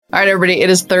All right, everybody, it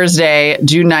is Thursday,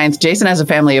 June 9th. Jason has a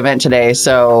family event today,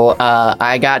 so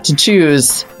I got to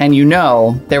choose, and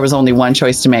there was only one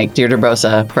choice to make, Deirdre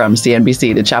Bosa from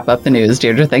CNBC to chop up the news.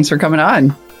 Deirdre, thanks for coming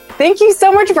on. Thank you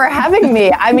so much for having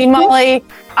me. I mean, Molly,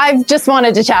 I've just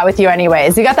wanted to chat with you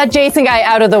anyways. You got that Jason guy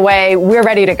out of the way. We're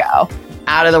ready to go.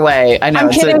 Out of the way. I know.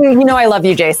 I'm kidding. You know I love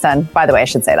you, Jason. By the way, I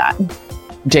should say that.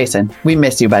 Jason, we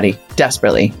miss you, buddy.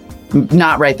 Desperately.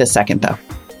 Not right this second, though.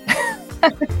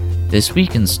 This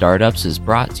Week in Startups is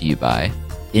brought to you by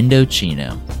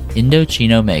Indochino.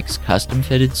 Indochino makes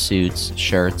custom-fitted suits,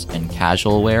 shirts, and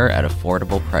casual wear at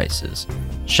affordable prices.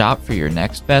 Shop for your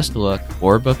next best look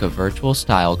or book a virtual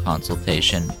style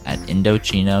consultation at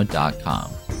Indochino.com.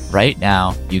 Right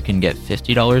now, you can get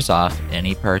 $50 off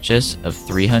any purchase of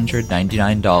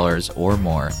 $399 or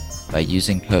more by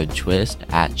using code TWIST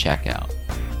at checkout.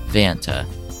 Vanta.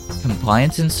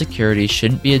 Compliance and security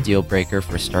shouldn't be a deal breaker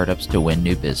for startups to win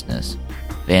new business.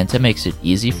 Vanta makes it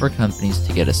easy for companies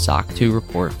to get a SOC 2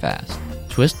 report fast.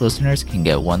 Twist listeners can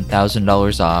get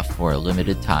 $1,000 off for a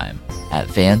limited time at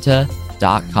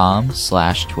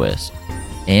vanta.com/twist.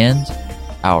 And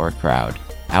Our Crowd.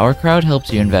 Our Crowd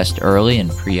helps you invest early in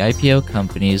pre-IPO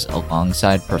companies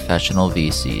alongside professional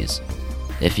VCs.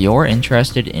 If you're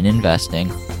interested in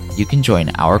investing, you can join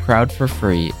Our Crowd for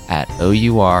free at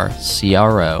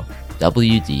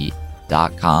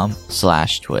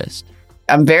OurCrowd.com/twist.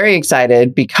 I'm very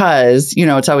excited because,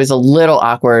 it's always a little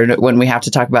awkward when we have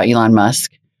to talk about Elon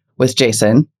Musk with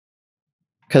Jason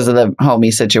because of the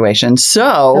homie situation.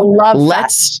 So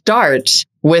let's start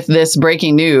with this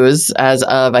breaking news as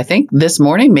of, I think, this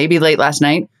morning, maybe late last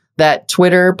night, that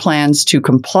Twitter plans to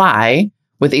comply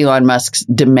with Elon Musk's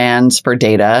demands for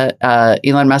data.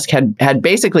 Elon Musk had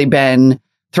basically been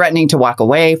threatening to walk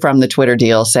away from the Twitter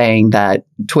deal, saying that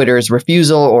Twitter's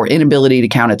refusal or inability to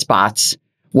count its bots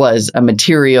was a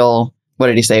material, what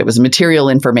did he say? It was material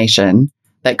information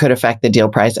that could affect the deal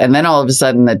price. And then all of a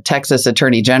sudden, the Texas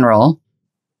Attorney General,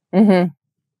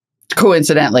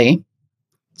 coincidentally,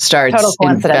 starts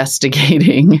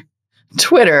investigating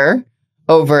Twitter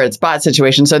over its bot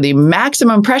situation. So the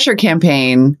maximum pressure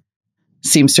campaign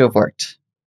seems to have worked.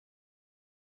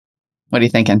 What are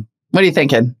you thinking? What are you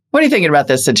thinking about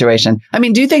this situation? I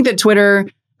mean, do you think that Twitter,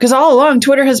 because all along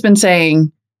Twitter has been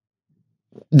saying,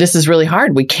 this is really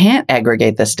hard. We can't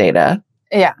aggregate this data.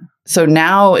 Yeah. So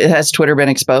now has Twitter been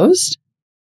exposed?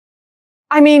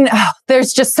 I mean,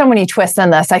 there's just so many twists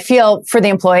in this. I feel for the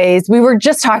employees. We were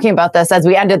just talking about this as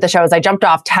we ended the show, as I jumped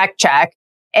off Tech Check.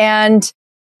 And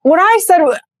what I said,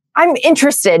 I'm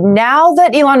interested now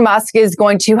that Elon Musk is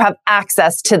going to have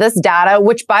access to this data,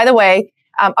 which, by the way,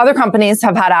 other companies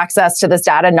have had access to this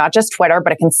data, not just Twitter,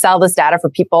 but it can sell this data for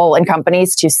people and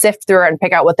companies to sift through it and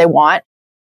pick out what they want.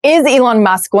 Is Elon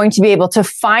Musk going to be able to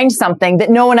find something that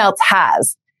no one else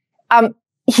has?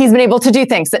 He's been able to do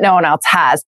things that no one else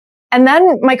has. And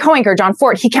then my co-anchor, John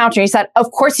Ford, he countered. He said, of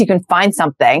course you can find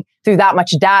something through that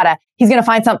much data. He's going to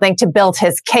find something to build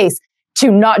his case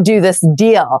to not do this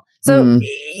deal. So,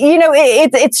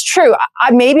 it's true.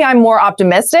 Maybe I'm more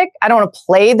optimistic. I don't want to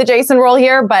play the Jason role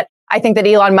here, but I think that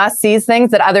Elon Musk sees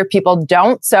things that other people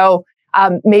don't. So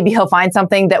maybe he'll find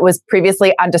something that was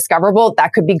previously undiscoverable.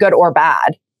 That could be good or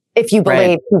bad if you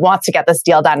believe he wants to get this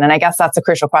deal done. And I guess that's a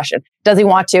crucial question. Does he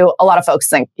want to? A lot of folks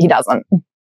think he doesn't.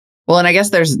 Well, and I guess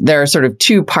there are sort of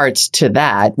two parts to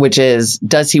that, which is,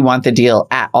 does he want the deal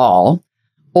at all?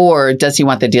 Or does he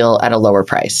want the deal at a lower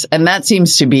price? And that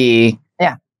seems to be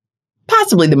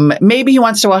possibly maybe he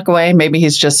wants to walk away. Maybe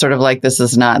he's just sort of like, this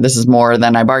is more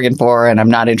than I bargained for. And I'm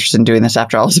not interested in doing this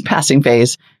after all. It's a passing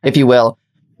phase, if you will.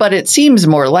 But it seems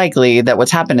more likely that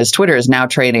what's happened is Twitter is now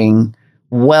trading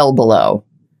well below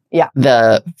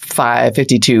the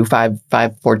 552,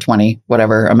 420,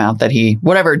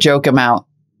 whatever joke amount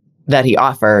that he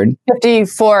offered.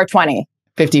 5420.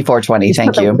 5420.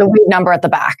 Thank you. The weed number at the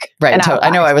back. Right. I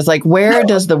know. I was like, where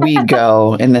does the weed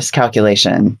go in this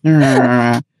calculation?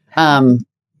 And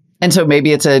so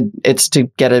maybe it's to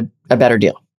get a better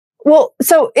deal. Well,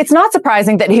 so it's not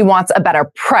surprising that he wants a better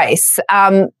price.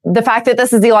 The fact that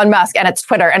this is Elon Musk and it's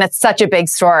Twitter and it's such a big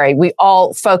story. We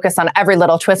all focus on every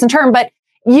little twist and turn. But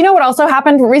you know what also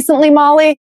happened recently,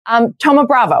 Molly? Thoma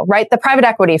Bravo, right? The private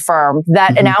equity firm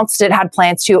that announced it had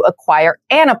plans to acquire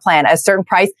Anaplan at a certain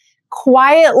price,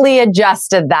 quietly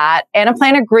adjusted that.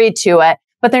 Anaplan agreed to it,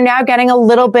 but they're now getting a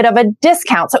little bit of a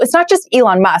discount. So it's not just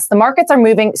Elon Musk. The markets are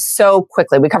moving so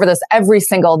quickly. We cover this every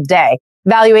single day.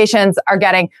 Valuations are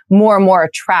getting more and more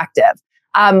attractive.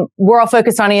 We're all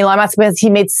focused on Elon Musk because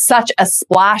he made such a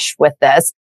splash with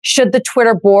this. Should the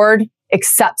Twitter board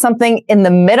accept something in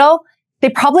the middle? they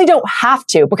probably don't have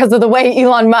to because of the way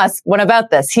Elon Musk went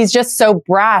about this. He's just so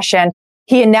brash, and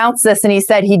he announced this and he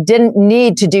said he didn't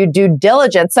need to do due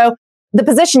diligence. So the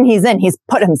position he's in, he's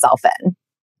put himself in.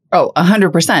 Oh,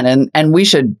 100%. And we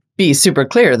should be super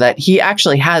clear that he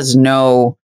actually has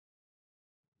no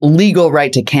legal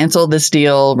right to cancel this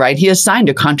deal, right? He has signed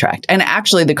a contract. And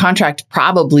actually, the contract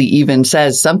probably even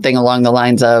says something along the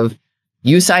lines of,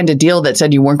 you signed a deal that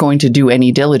said you weren't going to do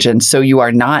any diligence, so you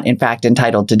are not, in fact,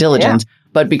 entitled to diligence. Yeah.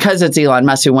 But because it's Elon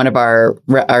Musk, who one of our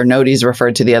noties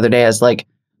referred to the other day as like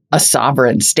a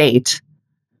sovereign state,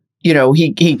 you know,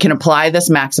 he can apply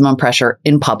this maximum pressure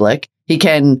in public. He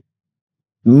can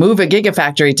move a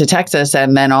gigafactory to Texas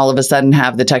and then all of a sudden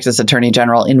have the Texas Attorney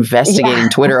General investigating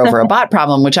Twitter over a bot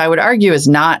problem, which I would argue is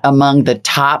not among the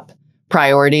top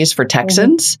priorities for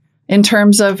Texans in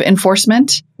terms of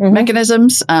enforcement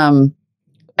mechanisms.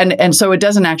 And so it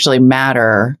doesn't actually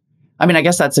matter. I mean, I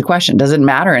guess that's the question. Does it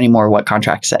matter anymore what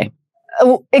contracts say?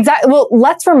 Exactly. Well,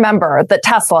 let's remember that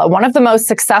Tesla, one of the most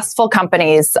successful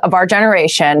companies of our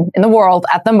generation in the world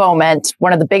at the moment,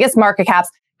 one of the biggest market caps,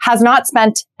 has not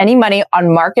spent any money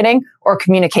on marketing or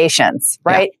communications,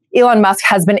 right? Yeah. Elon Musk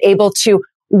has been able to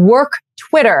work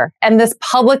Twitter and this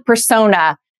public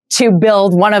persona to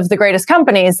build one of the greatest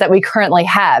companies that we currently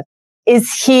have.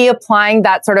 Is he applying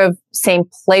that sort of same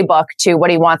playbook to what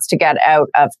he wants to get out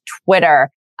of Twitter?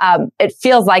 It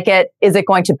feels like it. Is it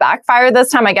going to backfire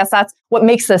this time? I guess that's what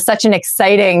makes this such an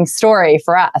exciting story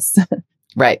for us.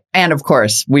 Right. And of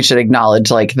course, we should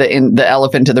acknowledge like the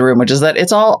elephant in the room, which is that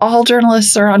it's all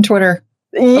journalists are on Twitter.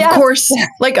 Yes.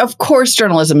 Of course,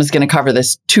 journalism is going to cover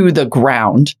this to the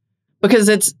ground because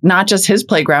it's not just his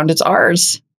playground, it's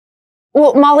ours.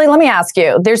 Well, Molly, let me ask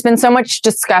you, there's been so much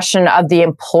discussion of the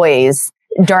employees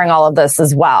during all of this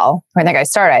as well. I think I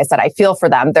said, I feel for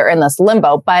them. They're in this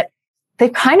limbo, but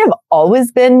they've kind of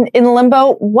always been in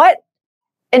limbo. What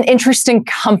an interesting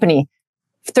company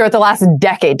throughout the last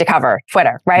decade to cover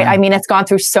Twitter, right? I mean, it's gone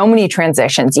through so many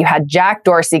transitions. You had Jack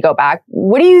Dorsey go back.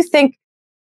 What do you think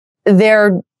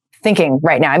they're thinking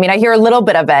right now? I mean, I hear a little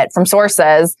bit of it from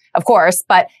sources, of course,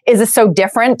 but is this so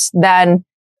different than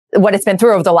what it's been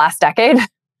through over the last decade?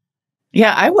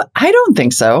 Yeah, I don't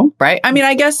think so, right? I mean,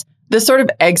 I guess the sort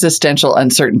of existential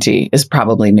uncertainty is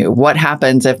probably new. What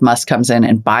happens if Musk comes in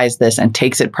and buys this and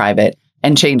takes it private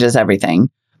and changes everything?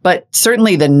 But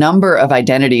certainly the number of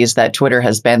identities that Twitter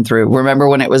has been through. Remember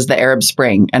when it was the Arab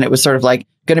Spring and it was sort of like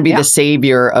going to be the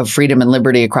savior of freedom and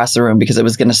liberty across the room because it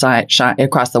was going to shine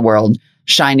across the world,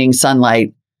 shining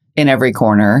sunlight in every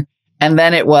corner. And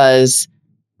then it was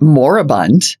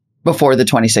moribund before the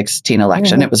 2016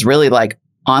 election. It was really like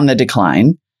on the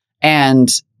decline.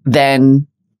 And then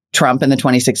Trump and the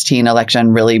 2016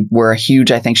 election really were a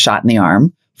huge, I think, shot in the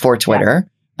arm for Twitter.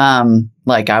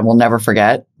 Like I will never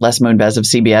forget Les Moonves of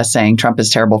CBS saying Trump is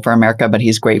terrible for America, but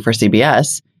he's great for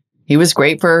CBS. He was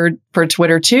great for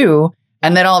Twitter too.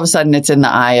 And then all of a sudden it's in the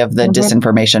eye of the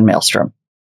disinformation maelstrom.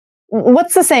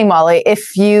 What's the saying, Molly?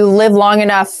 If you live long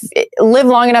enough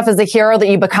as a hero that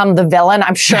you become the villain.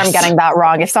 I'm sure I'm getting that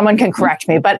wrong. If someone can correct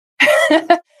me, but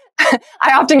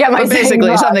I often get my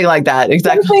basically something like that.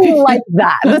 Exactly. Something like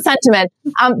that. The sentiment.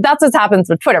 That's what happens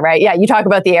with Twitter, right? Yeah. You talk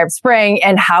about the Arab Spring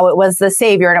and how it was the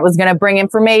savior and it was going to bring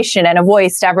information and a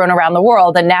voice to everyone around the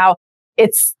world. And now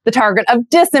it's the target of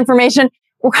disinformation.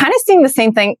 We're kind of seeing the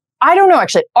same thing. I don't know,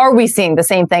 actually. Are we seeing the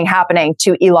same thing happening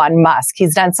to Elon Musk?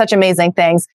 He's done such amazing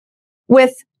things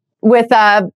with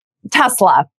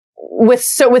Tesla,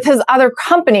 with his other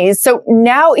companies. So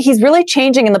now he's really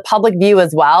changing in the public view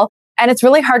as well. And it's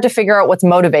really hard to figure out what's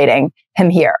motivating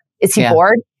him here. Is he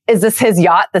bored? Is this his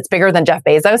yacht that's bigger than Jeff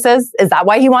Bezos's? Is that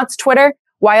why he wants Twitter?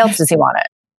 Why else does he want it?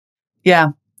 Yeah,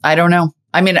 I don't know.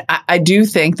 I mean, I do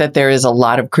think that there is a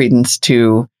lot of credence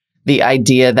to the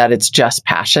idea that it's just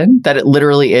passion, that it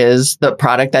literally is the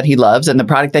product that he loves and the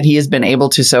product that he has been able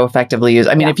to so effectively use.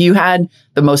 I mean, if you had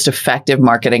the most effective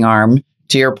marketing arm,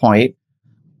 to your point,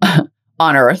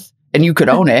 on earth, and you could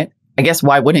own it, I guess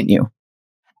why wouldn't you?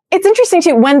 It's interesting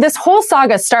too. When this whole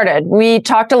saga started, we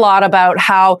talked a lot about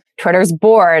how Twitter's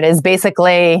board is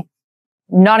basically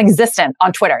non-existent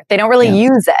on Twitter. They don't really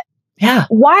use it. Yeah.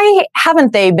 Why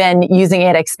haven't they been using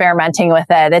it, experimenting with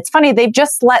it? It's funny. They've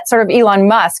just let sort of Elon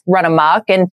Musk run amok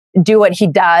and do what he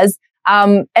does.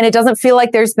 And it doesn't feel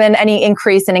like there's been any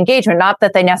increase in engagement. Not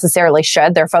that they necessarily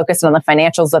should. They're focused on the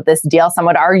financials of this deal. Some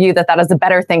would argue that that is a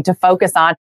better thing to focus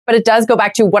on. But it does go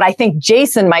back to what I think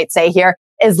Jason might say here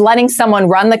is letting someone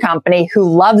run the company who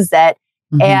loves it.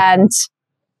 And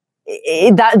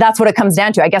that's what it comes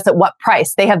down to. I guess at what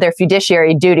price? They have their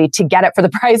fiduciary duty to get it for the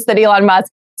price that Elon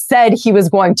Musk said he was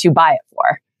going to buy it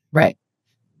for. Right.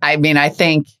 I mean, I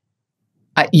think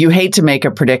You hate to make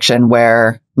a prediction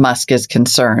where Musk is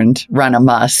concerned. Run a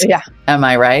Musk. Yeah. Am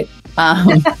I right?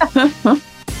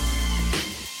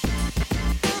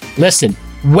 Listen,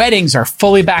 weddings are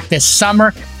fully back this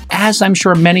summer, as I'm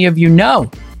sure many of you know.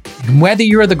 And whether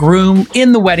you're the groom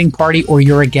in the wedding party or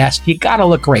you're a guest, you gotta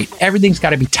look great. Everything's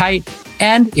gotta be tight.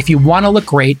 And if you wanna look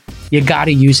great, you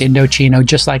gotta use Indochino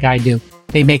just like I do.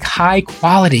 They make high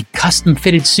quality, custom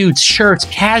fitted suits, shirts,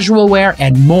 casual wear,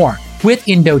 and more. With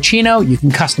Indochino, you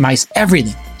can customize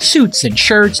everything. Suits and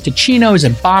shirts to chinos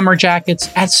and bomber jackets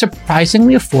at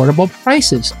surprisingly affordable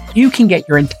prices. You can get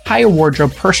your entire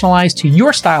wardrobe personalized to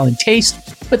your style and taste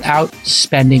without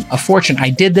spending a fortune. I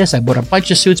did this. I bought a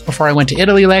bunch of suits before I went to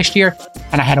Italy last year,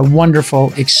 and I had a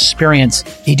wonderful experience.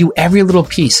 They do every little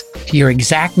piece to your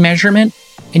exact measurement,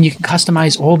 and you can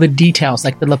customize all the details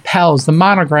like the lapels, the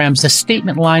monograms, the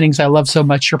statement linings I love so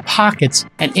much, your pockets.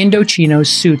 And Indochino's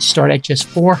suits start at just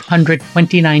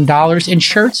 $429 and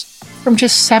shirts from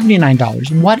just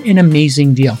 $79. What an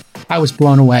amazing deal. I was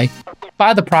blown away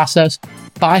by the process,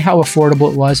 by how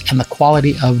affordable it was, and the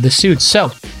quality of the suits.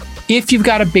 So if you've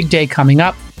got a big day coming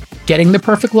up, getting the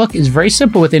perfect look is very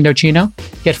simple with Indochino.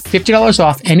 Get $50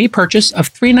 off any purchase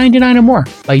of $3.99 or more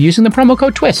by using the promo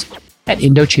code TWIST at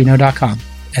Indochino.com.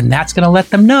 And that's going to let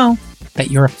them know that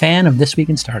you're a fan of This Week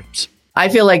in Startups. I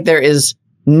feel like there is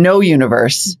no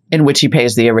universe in which he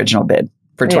pays the original bid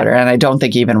for Twitter, and I don't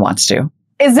think he even wants to.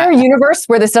 Is there a universe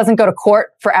where this doesn't go to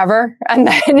court forever? And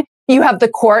then you have the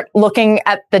court looking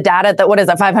at the data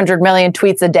that, 500 million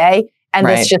tweets a day, and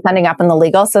this just ending up in the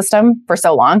legal system for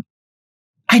so long?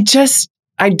 I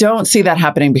don't see that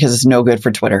happening because it's no good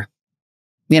for Twitter.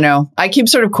 You know, I keep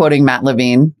sort of quoting Matt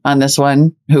Levine on this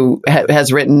one, who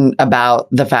has written about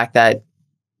the fact that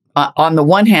on the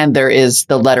one hand, there is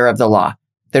the letter of the law.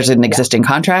 There's an existing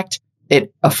contract.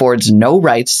 It affords no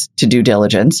rights to due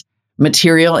diligence.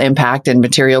 Material impact and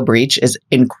material breach is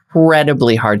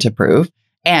incredibly hard to prove.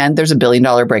 And there's $1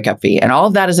 billion breakup fee. And all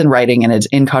of that is in writing and it's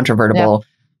incontrovertible,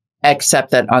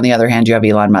 except that on the other hand, you have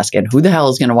Elon Musk. And who the hell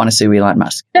is going to want to sue Elon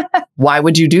Musk? Why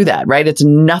would you do that, right? It's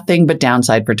nothing but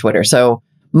downside for Twitter. So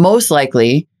most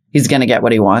likely he's going to get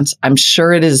what he wants. I'm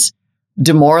sure it is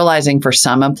demoralizing for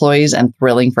some employees and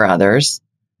thrilling for others.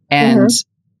 And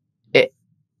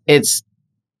it's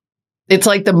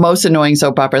like the most annoying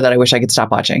soap opera that I wish I could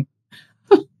stop watching.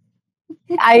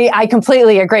 I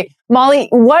completely agree. Molly,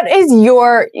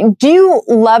 do you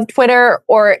love Twitter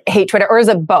or hate Twitter, or is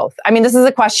it both? I mean, this is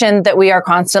a question that we are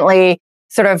constantly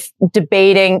sort of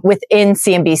debating within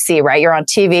CNBC, right? You're on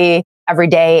TV every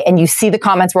day and you see the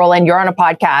comments roll in. You're on a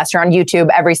podcast, you're on YouTube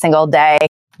every single day.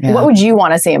 Yeah. What would you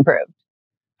want to see improved?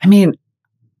 I mean,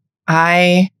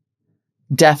 I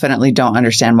definitely don't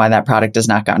understand why that product has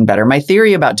not gotten better. My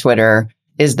theory about Twitter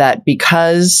is that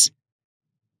because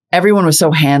everyone was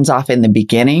so hands off in the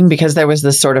beginning, because there was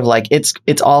this sort of like,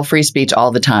 it's all free speech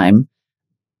all the time.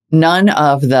 None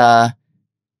of the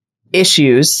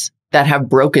issues that have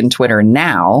broken Twitter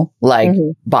now, like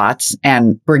bots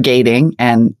and brigading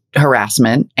and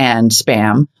harassment and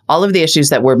spam, all of the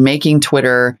issues that were making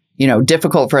Twitter,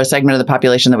 difficult for a segment of the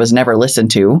population that was never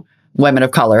listened to, women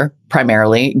of color,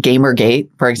 primarily, Gamergate,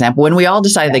 for example, when we all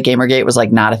decided that Gamergate was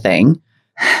like not a thing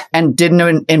and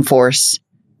didn't enforce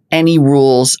any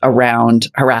rules around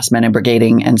harassment and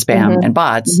brigading and spam and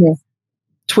bots,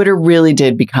 Twitter really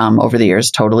did become, over the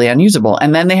years, totally unusable.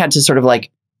 And then they had to sort of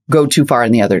like go too far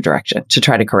in the other direction to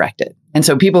try to correct it. And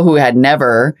so people who had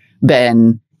never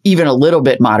been even a little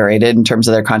bit moderated in terms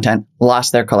of their content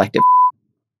lost their collective.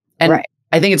 And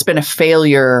I think it's been a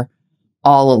failure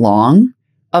all along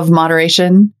of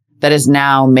moderation that has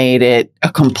now made it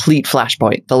a complete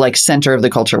flashpoint, the like center of the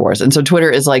culture wars. And so Twitter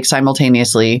is like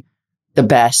simultaneously the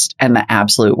best and the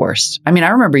absolute worst. I mean, I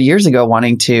remember years ago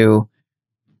wanting to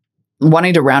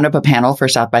round up a panel for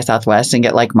South by Southwest and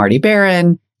get like Marty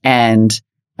Baron and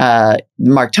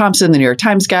Mark Thompson, the New York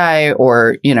Times guy,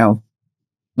 or,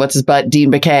 what's his butt,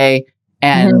 Dean Baquet,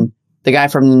 and the guy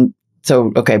from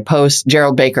Post,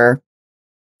 Gerald Baker,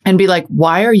 and be like,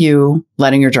 why are you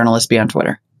letting your journalists be on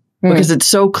Twitter? Because it's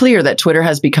so clear that Twitter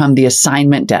has become the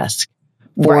assignment desk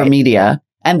for media,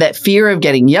 and that fear of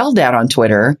getting yelled at on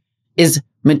Twitter is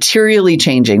materially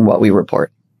changing what we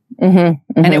report. And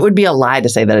it would be a lie to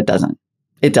say that it doesn't.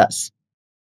 It does.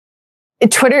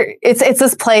 Twitter, it's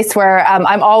this place where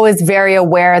I'm always very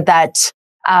aware that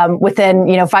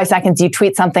within 5 seconds you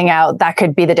tweet something out that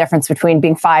could be the difference between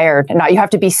being fired and not. You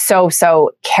have to be so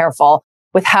careful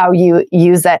with how you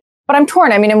use it. But I'm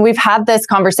torn. I mean, and we've had this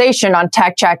conversation on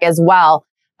Tech Check as well.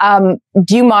 Do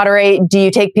you moderate? Do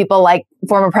you take people like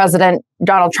former President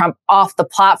Donald Trump off the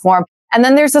platform? And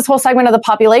then there's this whole segment of the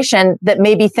population that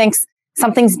maybe thinks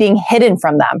something's being hidden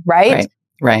from them, right?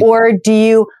 Right. Or do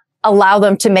you allow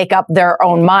them to make up their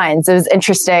own minds? It was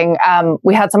interesting.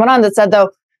 We had someone on that said,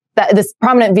 though, that this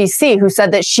prominent VC who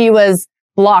said that she was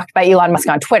blocked by Elon Musk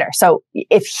on Twitter. So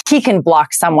if he can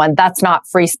block someone, that's not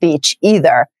free speech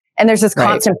either. And there's this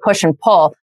constant push and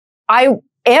pull. I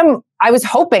was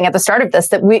hoping at the start of this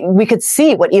that we could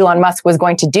see what Elon Musk was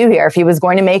going to do here. If he was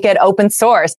going to make it open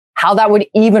source, how that would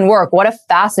even work. What a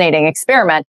fascinating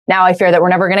experiment. Now I fear that we're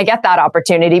never going to get that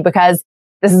opportunity because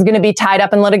this is going to be tied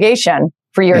up in litigation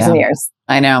for years and years.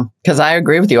 I know. Because I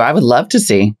agree with you. I would love to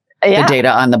see the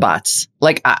data on the bots.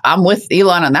 Like I'm with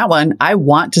Elon on that one. I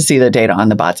want to see the data on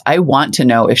the bots. I want to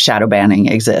know if shadow banning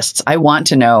exists. I want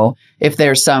to know if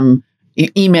there's some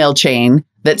email chain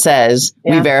that says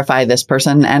we verify this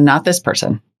person and not this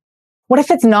person. What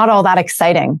if it's not all that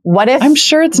exciting? What if I'm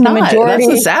sure it's not. That's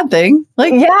the sad thing.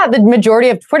 Like, the majority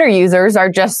of Twitter users are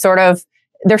just sort of,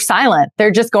 they're silent.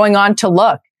 They're just going on to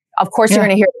look. Of course, you're going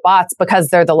to hear bots because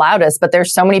they're the loudest, but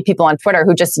there's so many people on Twitter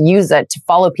who just use it to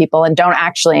follow people and don't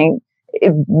actually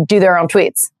do their own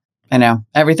tweets. I know.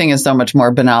 Everything is so much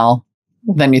more banal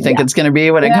than you think it's going to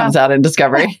be when it comes out in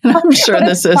discovery. I'm sure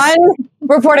this is fun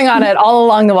reporting on it all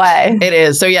along the way. It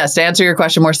is. So yes, to answer your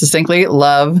question more succinctly,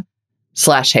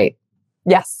 love/hate.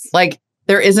 Yes. Like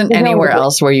there isn't anywhere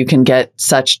else where you can get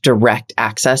such direct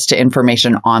access to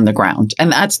information on the ground.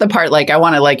 And that's the part, like I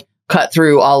want to like cut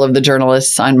through all of the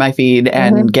journalists on my feed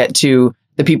and get to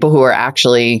the people who are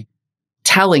actually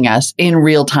telling us in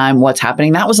real time what's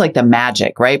happening. That was like the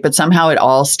magic, right? But somehow it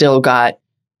all still got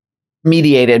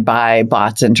mediated by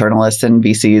bots and journalists and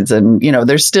VCs. And, you know,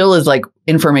 there still is like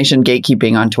information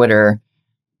gatekeeping on Twitter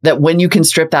that when you can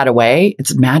strip that away,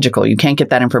 it's magical. You can't get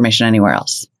that information anywhere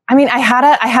else. I mean, I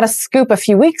had a scoop a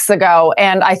few weeks ago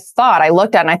and I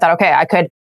looked at it and I thought, okay, I could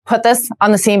put this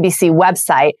on the CNBC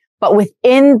website, but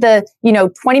within the,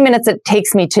 20 minutes it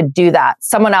takes me to do that,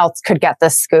 someone else could get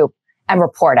this scoop and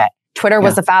report it. Twitter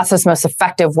was the fastest, most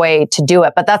effective way to do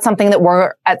it. But that's something that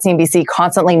we're at CNBC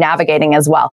constantly navigating as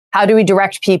well. How do we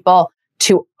direct people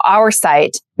to our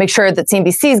site, make sure that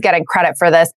CNBC is getting credit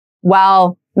for this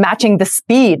while matching the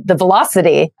speed, the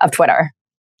velocity of Twitter?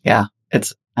 Yeah,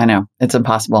 I know. It's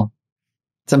impossible.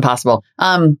 It's impossible.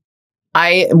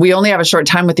 We only have a short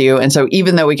time with you. And so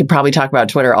even though we could probably talk about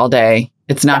Twitter all day,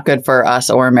 it's not good for us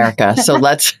or America. So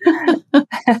let's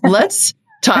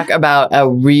talk about a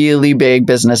really big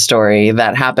business story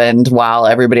that happened while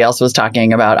everybody else was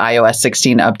talking about iOS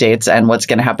 16 updates and what's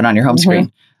going to happen on your home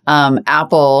screen.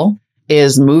 Apple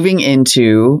is moving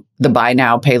into the buy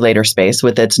now, pay later space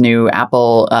with its new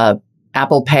Apple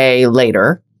Pay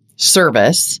Later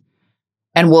service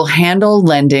and will handle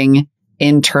lending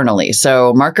internally.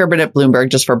 So Mark Urban at Bloomberg,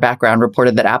 just for background,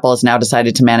 reported that Apple has now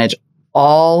decided to manage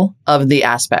all of the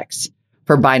aspects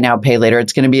for buy now, pay later.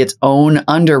 It's going to be its own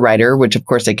underwriter, which of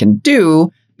course it can do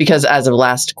because as of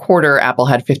last quarter, Apple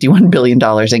had $51 billion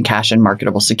in cash and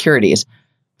marketable securities.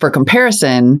 For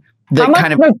comparison,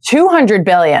 $200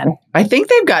 billion. I think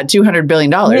they've got $200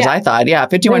 billion. I thought,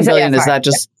 $51 billion. Is that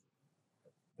just?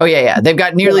 Oh, yeah. They've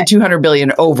got nearly $200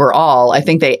 billion overall. I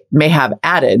think they may have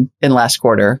added in last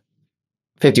quarter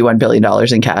 $51 billion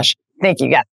in cash. Thank you.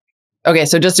 Yeah. Okay.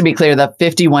 So just to be clear, the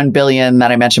 $51 billion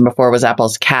that I mentioned before was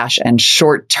Apple's cash and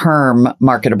short-term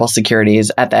marketable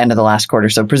securities at the end of the last quarter.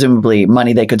 So presumably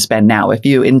money they could spend now. If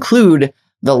you include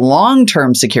the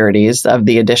long-term securities of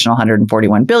the additional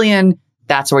 $141 billion,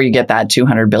 that's where you get that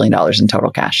 $200 billion in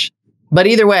total cash. But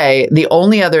either way, the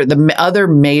other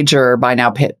major buy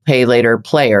now, pay later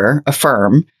player, a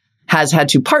firm, has had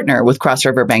to partner with Cross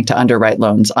River Bank to underwrite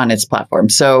loans on its platform.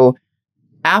 So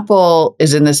Apple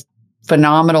is in this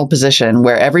phenomenal position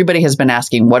where everybody has been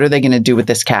asking, what are they going to do with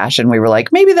this cash? And we were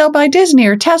like, maybe they'll buy Disney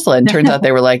or Tesla. And turns out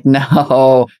they were like,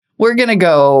 no, we're going to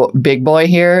go big boy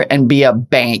here and be a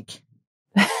bank.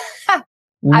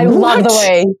 I love the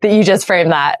way that you just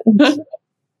framed that.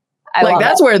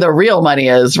 That's where the real money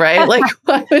is, right? Like,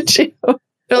 why would you?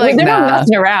 They're not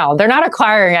messing around. They're not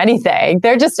acquiring anything.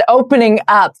 They're just opening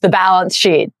up the balance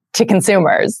sheet to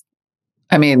consumers.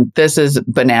 I mean, this is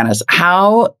bananas.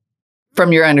 How,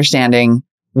 from your understanding,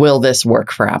 will this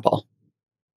work for Apple?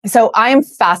 So I am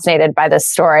fascinated by this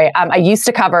story. I used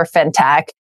to cover fintech,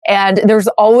 and there's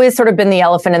always sort of been the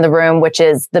elephant in the room, which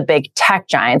is the big tech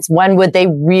giants. When would they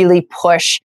really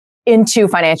push into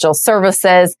financial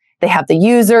services? They have the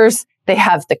users. They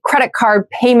have the credit card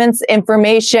payments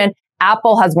information.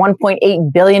 Apple has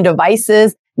 1.8 billion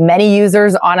devices, many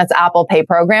users on its Apple Pay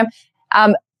program.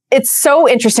 It's so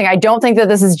interesting. I don't think that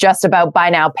this is just about buy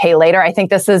now, pay later. I think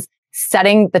this is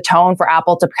setting the tone for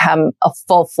Apple to become a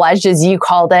full-fledged, as you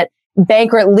called it,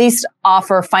 bank, or at least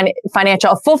offer a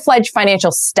full-fledged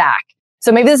financial stack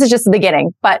So maybe this is just the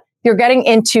beginning, but you're getting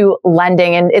into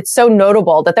lending. And it's so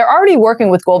notable that they're already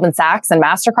working with Goldman Sachs and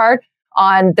MasterCard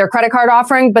on their credit card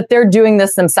offering, but they're doing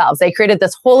this themselves. They created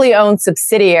this wholly owned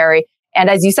subsidiary. And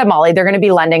as you said, Molly, they're going to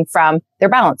be lending from their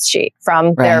balance sheet,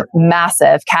 from their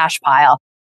massive cash pile.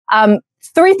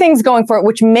 3 things going for it,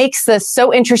 which makes this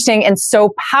so interesting and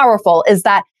so powerful, is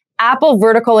that Apple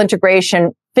vertical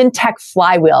integration fintech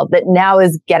flywheel that now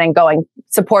is getting going,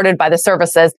 supported by the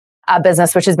services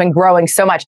business, which has been growing so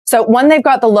much. So one, they've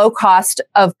got the low cost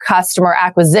of customer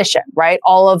acquisition, right?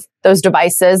 All of those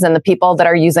devices and the people that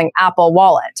are using Apple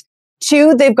Wallet.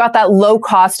 2, they've got that low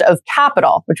cost of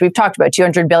capital, which we've talked about,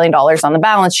 $200 billion on the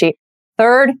balance sheet.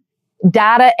 3rd,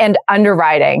 data and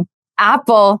underwriting.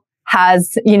 Apple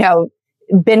has,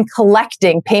 been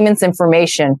collecting payments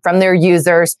information from their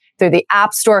users through the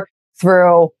App Store,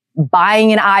 through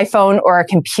buying an iPhone or a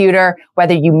computer,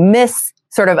 whether you miss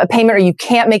sort of a payment or you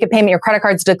can't make a payment, your credit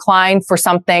card's declined for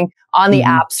something on the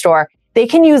App Store. They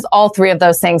can use all 3 of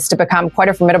those things to become quite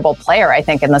a formidable player, I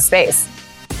think, in the space.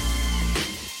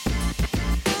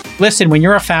 Listen, when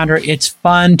you're a founder, it's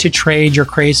fun to trade your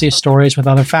craziest stories with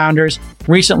other founders.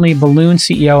 Recently, Balloon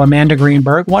CEO Amanda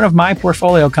Greenberg, one of my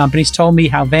portfolio companies, told me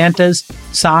how Vanta's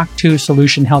SOC 2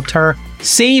 solution helped her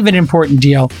save an important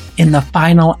deal in the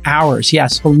final hours.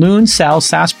 Yes, Balloon sells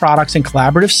SaaS products and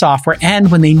collaborative software,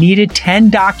 and when they needed 10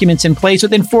 documents in place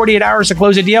within 48 hours to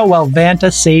close a deal, well,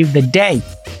 Vanta saved the day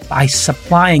by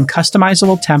supplying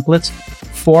customizable templates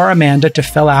for Amanda to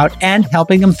fill out and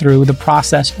helping them through the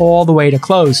process all the way to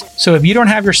close. So if you don't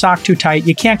have your SOC 2 tight,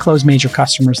 you can't close major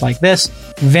customers like this.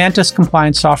 Vanta's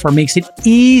compliance software makes it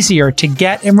easier to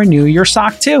get and renew your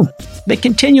SOC 2. They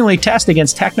continually test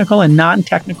against technical and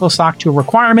non-technical SOC 2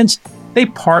 requirements. They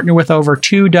partner with over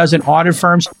 24 audit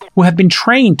firms who have been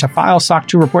trained to file SOC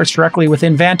 2 reports directly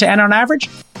within Vanta. And on average,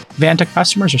 Vanta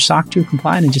customers are SOC 2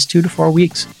 compliant in just 2 to 4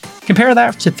 weeks. Compare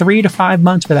that to 3 to 5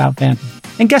 months without Vanta.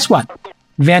 And guess what?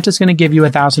 Vanta's going to give you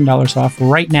 $1,000 off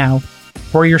right now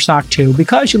for your SOC 2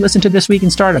 because you listen to This Week in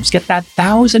Startups. Get that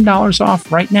 $1,000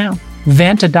 off right now.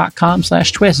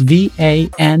 Vanta.com/twist.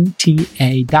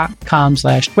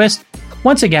 VANTA.com/twist.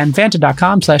 Once again,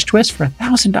 Vanta.com/twist for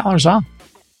 $1,000 off.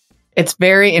 It's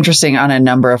very interesting on a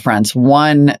number of fronts.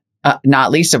 One,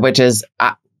 not least of which is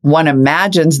one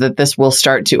imagines that this will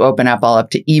start to open Apple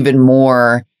up to even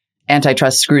more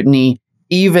antitrust scrutiny,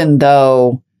 even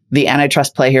though the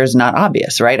antitrust play here is not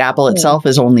obvious, right? Apple itself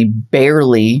is only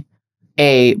barely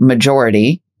a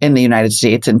majority in the United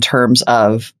States in terms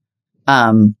of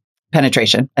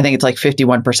penetration. I think it's like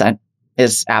 51%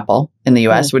 is Apple in the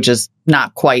US, which is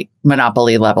not quite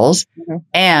monopoly levels.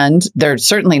 And they're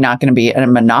certainly not going to be a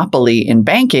monopoly in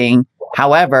banking.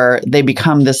 However, they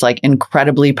become this like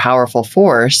incredibly powerful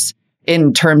force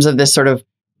in terms of this sort of,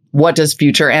 what does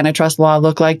future antitrust law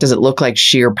look like? Does it look like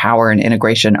sheer power and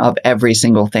integration of every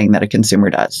single thing that a consumer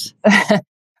does?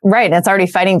 Right. And it's already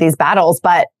fighting these battles,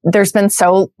 but there's been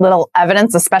so little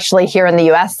evidence, especially here in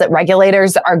the US, that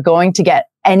regulators are going to get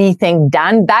anything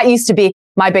done. That used to be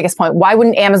my biggest point. Why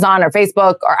wouldn't Amazon or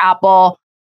Facebook or Apple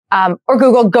or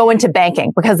Google go into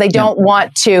banking? Because they don't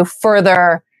want to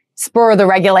further spur the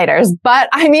regulators. But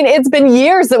I mean, it's been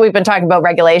years that we've been talking about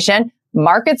regulation.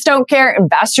 Markets don't care.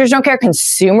 Investors don't care.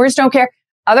 Consumers don't care.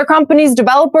 Other companies,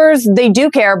 developers, they do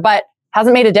care, but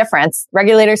hasn't made a difference.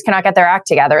 Regulators cannot get their act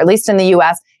together, at least in the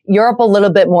US. Europe a little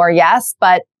bit more, yes,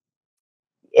 but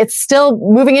it's still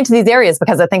moving into these areas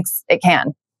because it thinks it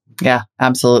can. Yeah,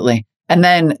 absolutely. And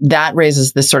then that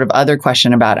raises this sort of other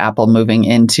question about Apple moving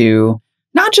into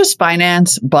not just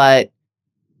finance, but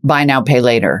buy now, pay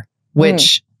later,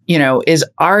 which, is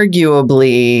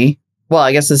arguably, well,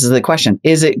 I guess this is the question.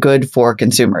 Is it good for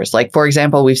consumers? Like, for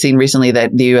example, we've seen recently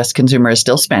that the US consumer is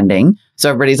still spending. So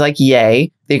everybody's like,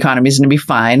 yay, the economy is going to be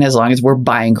fine as long as we're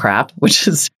buying crap, which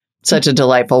is such a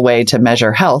delightful way to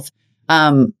measure health.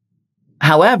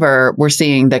 However, we're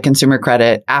seeing that consumer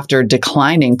credit, after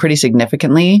declining pretty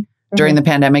significantly during the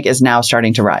pandemic, is now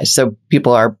starting to rise. So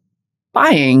people are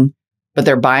buying, but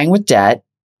they're buying with debt.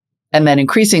 And then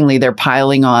increasingly, they're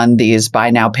piling on these buy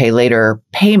now, pay later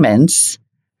payments.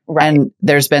 Right. And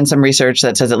there's been some research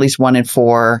that says at least 1 in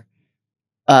 4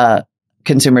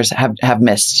 consumers have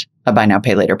missed a buy now,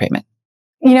 pay later payment.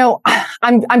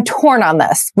 I'm torn on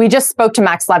this. We just spoke to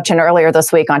Max Levchin earlier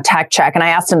this week on Tech Check, and I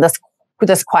asked him this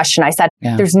question. I said,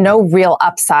 there's no real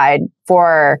upside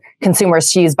for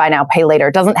consumers to use buy now, pay later.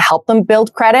 It doesn't help them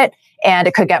build credit, and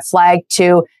it could get flagged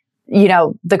to,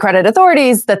 the credit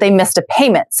authorities that they missed a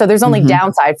payment. So there's only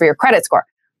downside for your credit score.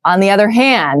 On the other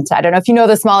hand, I don't know if you know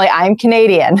this, Molly, I'm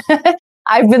Canadian.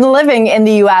 I've been living in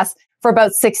the US for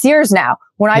about 6 years now.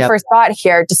 When I first got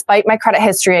here, despite my credit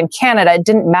history in Canada, it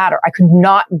didn't matter. I could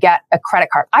not get a credit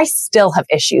card. I still have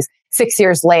issues 6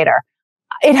 years later.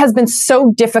 It has been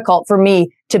so difficult for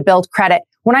me to build credit.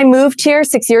 When I moved here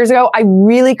 6 years ago, I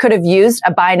really could have used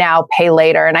a buy now, pay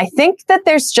later. And I think that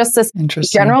there's just this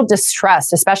general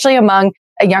distrust, especially among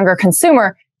a younger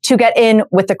consumer, to get in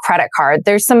with the credit card.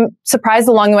 There's some surprise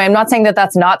along the way. I'm not saying that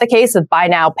that's not the case with buy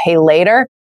now, pay later,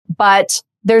 but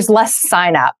there's less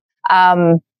sign up.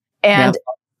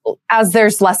 As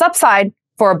there's less upside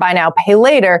for buy now, pay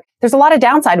later, there's a lot of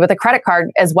downside with a credit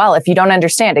card as well if you don't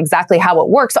understand exactly how it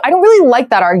works. So I don't really like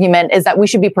that argument is that we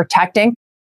should be protecting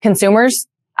consumers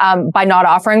by not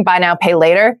offering buy now, pay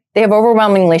later. They have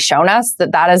overwhelmingly shown us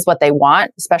that that is what they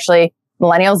want, especially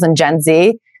millennials and Gen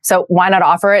Z. So why not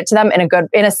offer it to them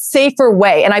in a safer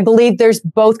way? And I believe there's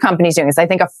both companies doing this. I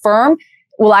think Affirm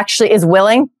is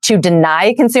willing to deny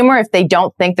a consumer if they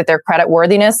don't think that their credit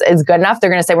worthiness is good enough. They're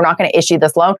going to say, we're not going to issue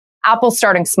this loan. Apple's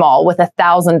starting small with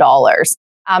 $1,000.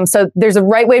 So there's a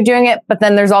right way of doing it, but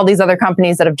then there's all these other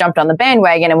companies that have jumped on the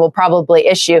bandwagon and will probably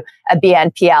issue a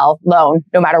BNPL loan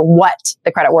no matter what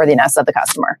the credit worthiness of the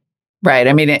customer. Right.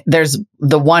 I mean, there's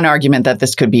the one argument that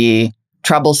this could be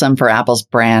troublesome for Apple's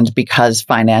brand because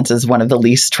finance is one of the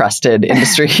least trusted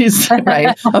industries,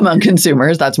 right, among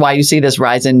consumers. That's why you see this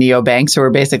rise in neobanks who are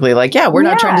basically like, we're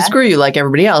not trying to screw you like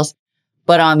everybody else.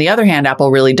 But on the other hand, Apple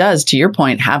really does, to your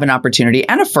point, have an opportunity,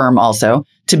 and Affirm also,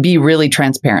 to be really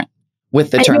transparent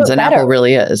with the terms. And Apple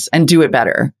really is, and do it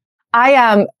better.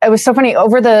 It was so funny.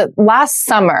 Over the last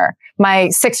summer, my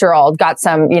 6-year-old got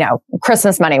some,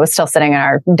 Christmas money was still sitting on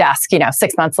our desk,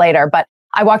 6 months later. But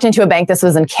I walked into a bank. This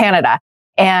was in Canada.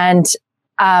 And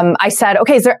I said,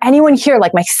 okay, is there anyone here?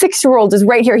 Like my 6-year-old is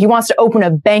right here. He wants to open a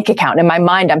bank account. In my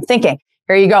mind, I'm thinking,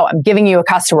 here you go. I'm giving you a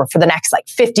customer for the next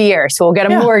 50 years. So we'll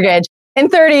get a mortgage in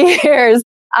 30 years,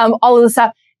 all of this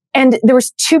stuff. And there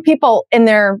was 2 people in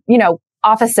their,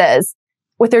 offices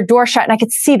with their door shut. And I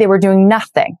could see they were doing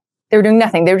nothing. They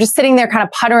were just sitting there kind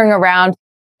of puttering around.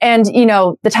 And,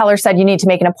 the teller said, you need to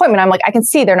make an appointment. I'm like, I can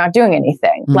see they're not doing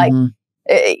anything.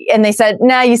 And they said,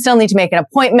 nah, you still need to make an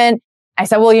appointment. I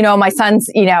said, well, my son's,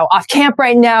 off camp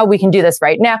right now. We can do this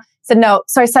right now. I said, no.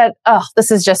 So I said, oh,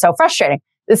 this is just so frustrating.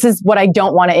 This is what I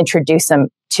don't want to introduce them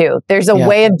to. There's a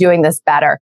way of doing this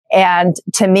better. And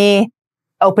to me,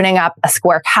 opening up a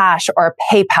Square Cash or a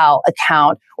PayPal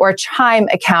account or a Chime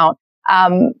account,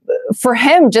 for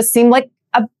him just seemed like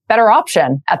a better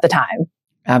option at the time.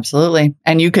 Absolutely.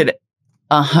 And you could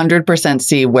 100%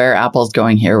 see where Apple's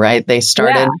going here, right? They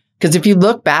started, because if you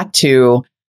look back to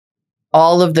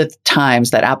all of the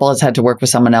times that Apple has had to work with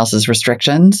someone else's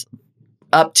restrictions,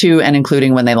 up to and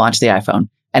including when they launched the iPhone,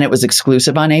 and it was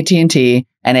exclusive on AT&T,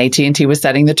 and AT&T was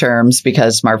setting the terms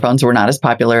because smartphones were not as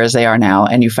popular as they are now.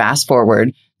 And you fast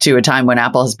forward to a time when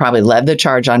Apple has probably led the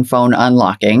charge on phone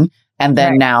unlocking, and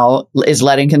then now is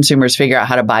letting consumers figure out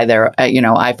how to buy their,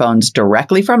 iPhones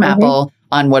directly from Apple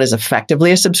on what is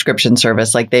effectively a subscription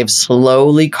service. Like they've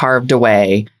slowly carved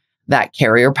away that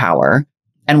carrier power,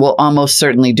 and will almost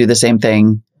certainly do the same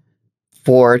thing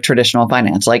for traditional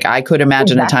finance. Like I could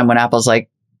imagine a time when Apple's like,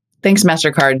 thanks,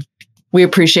 MasterCard. We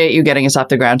appreciate you getting us off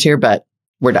the ground here, but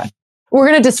we're done. We're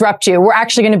going to disrupt you. We're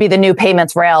actually going to be the new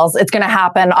payments rails. It's going to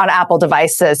happen on Apple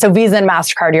devices. So Visa and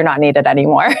MasterCard, you're not needed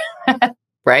anymore.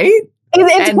 Right?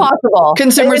 It's possible.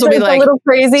 Consumers will be like, a little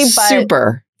crazy, but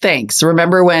super. Thanks.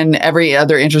 Remember when every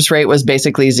other interest rate was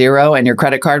basically zero and your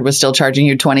credit card was still charging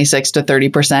you 26 to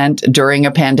 30% during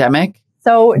a pandemic?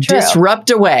 So true. Disrupt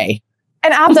away.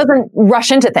 And Apple doesn't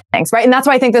rush into things, right? And that's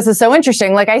why I think this is so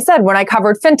interesting. Like I said, when I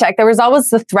covered fintech, there was always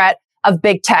the threat of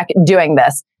big tech doing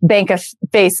this. Bank of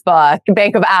Facebook,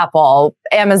 Bank of Apple,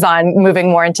 Amazon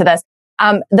moving more into this.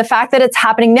 The fact that it's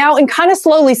happening now and kind of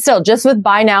slowly still, just with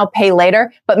buy now, pay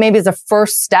later, but maybe as a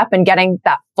first step in getting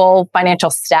that full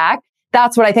financial stack.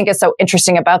 That's what I think is so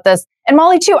interesting about this. And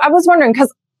Molly, too, I was wondering,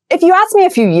 because if you asked me a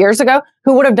few years ago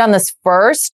who would have done this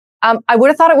first, I would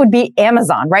have thought it would be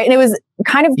Amazon, right? And it was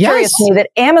kind of curious to me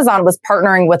that Amazon was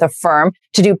partnering with Affirm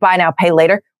to do buy now, pay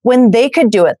later when they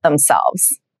could do it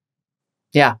themselves.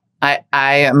 Yeah. I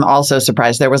am also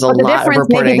surprised. There was a lot of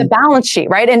reporting. Maybe the balance sheet,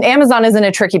 right? And Amazon is in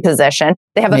a tricky position.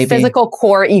 They have a physical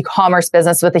core e-commerce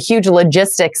business with a huge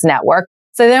logistics network.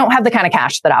 So they don't have the kind of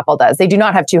cash that Apple does. They do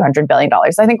not have $200 billion.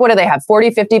 I think, what do they have?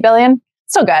 40, 50 billion?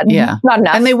 Still good. Yeah. Not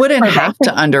enough. And they wouldn't have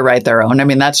to underwrite their own. I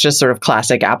mean, that's just sort of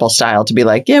classic Apple style to be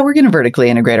like, yeah, we're going to vertically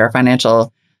integrate our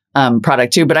financial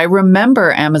product too. But I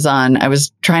remember Amazon, I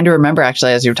was trying to remember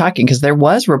actually as you were talking, because there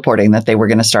was reporting that they were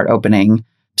going to start opening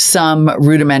some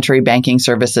rudimentary banking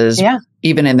services,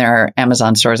 even in their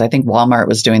Amazon stores. I think Walmart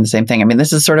was doing the same thing. I mean,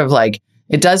 this is sort of like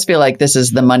It does feel like this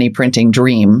is the money printing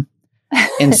dream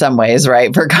in some ways,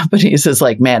 right? For companies, it's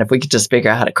like, man, if we could just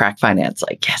figure out how to crack finance,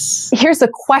 like, yes. Here's the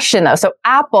question though. So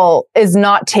Apple is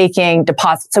not taking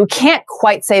deposits. So we can't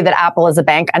quite say that Apple is a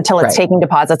bank until it's taking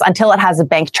deposits, until it has a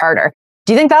bank charter.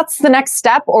 Do you think that's the next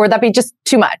step, or would that be just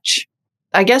too much?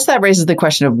 I guess that raises the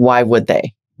question of why would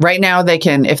they? Right now, they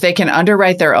can, if they can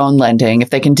underwrite their own lending, if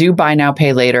they can do buy now,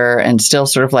 pay later and still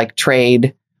sort of like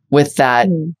trade with that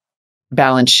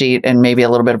balance sheet and maybe a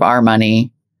little bit of our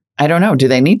money. I don't know. Do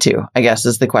they need to? I guess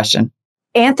is the question.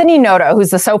 Anthony Noto,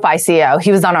 who's the SoFi CEO,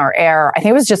 he was on our air, I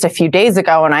think it was just a few days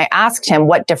ago, and I asked him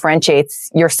what differentiates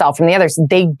yourself from the others.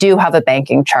 They do have a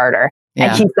banking charter.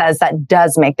 And he says that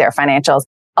does make their financials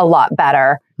a lot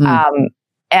better.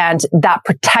 And that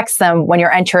protects them when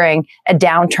you're entering a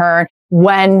downturn,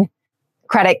 when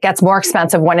credit gets more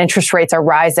expensive, when interest rates are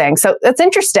rising. So it's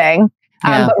interesting.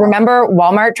 But remember,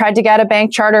 Walmart tried to get a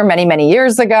bank charter many, many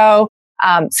years ago.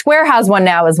 Square has one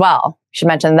now as well. Should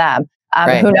mention them.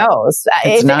 Who knows?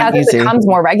 As it becomes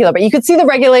more regular. But you could see the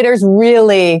regulators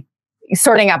really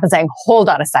sorting up and saying, hold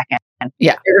on a second.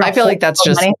 Yeah, I feel like that's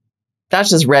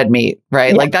just red meat,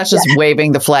 right? Like that's just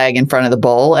waving the flag in front of the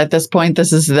bull at this point.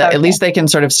 This is at least they can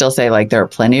sort of still say like there are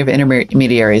plenty of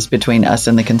intermediaries between us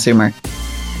and the consumer.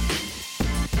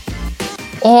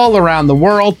 All around the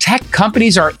world, tech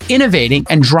companies are innovating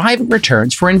and driving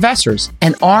returns for investors.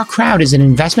 And Our Crowd is an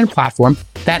investment platform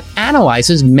that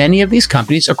analyzes many of these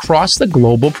companies across the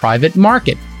global private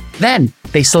market. Then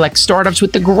they select startups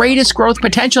with the greatest growth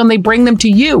potential and they bring them to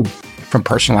you. From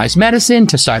personalized medicine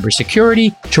to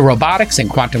cybersecurity to robotics and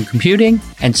quantum computing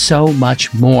and so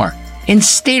much more. In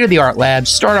state-of-the-art labs,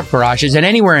 startup garages, and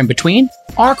anywhere in between,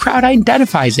 Our Crowd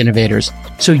identifies innovators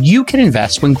so you can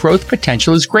invest when growth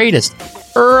potential is greatest.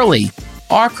 Early.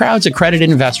 Our Crowd's accredited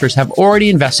investors have already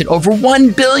invested over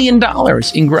 $1 billion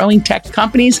in growing tech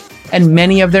companies, and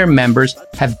many of their members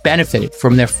have benefited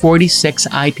from their 46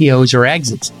 IPOs or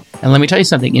exits. And let me tell you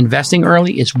something, investing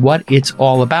early is what it's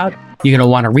all about. You're going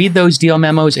to want to read those deal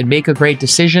memos and make a great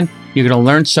decision. You're going to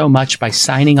learn so much by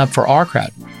signing up for Our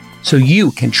Crowd. So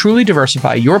you can truly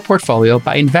diversify your portfolio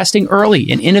by investing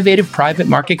early in innovative private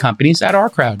market companies at Our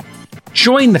Crowd.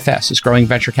 Join the fastest growing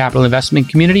venture capital investment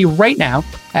community right now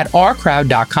at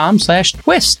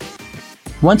ourcrowd.com/twist.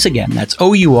 Once again, that's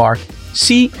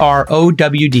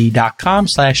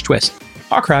OURCROWD.com/twist.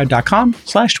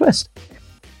 ourcrowd.com/twist.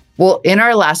 Well, in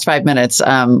our last 5 minutes,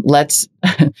 let's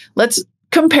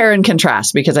compare and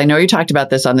contrast, because I know you talked about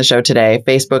this on the show today.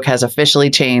 Facebook has officially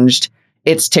changed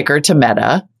its ticker to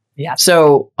Meta. Yeah.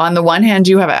 So on the one hand,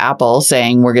 you have Apple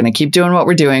saying we're going to keep doing what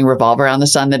we're doing, revolve around the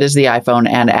sun that is the iPhone,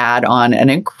 and add on an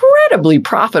incredibly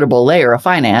profitable layer of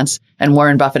finance. And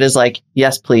Warren Buffett is like,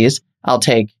 yes, please. I'll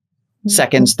take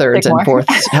seconds, thirds, and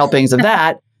fourths helpings of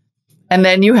that. And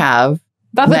then you have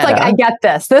Buffett's Meta. like, I get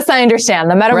this. This I understand.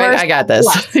 The metaverse. Right, I got this.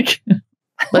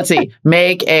 Let's see.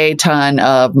 Make a ton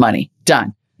of money.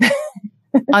 Done.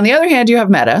 On the other hand, you have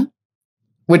Meta,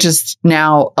 which is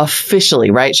now officially,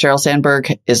 right? Sheryl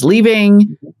Sandberg is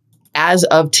leaving. As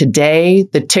of today,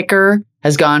 the ticker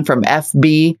has gone from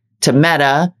FB to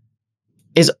Meta,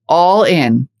 is all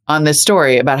in on this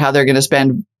story about how they're going to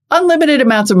spend unlimited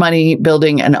amounts of money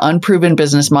building an unproven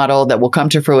business model that will come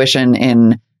to fruition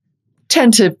in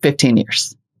 10 to 15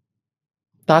 years.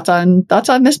 Thoughts on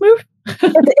this move?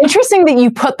 It's interesting that you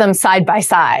put them side by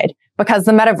side, because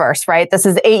the metaverse, right? This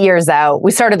is 8 years out.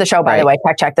 We started the show, by the way,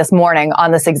 Tech Check, this morning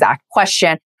on this exact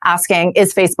question, asking,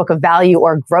 is Facebook a value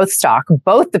or growth stock?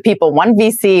 Both the people, one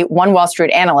VC, one Wall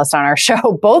Street analyst on our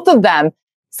show, both of them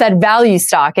said value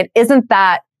stock. And isn't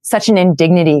that such an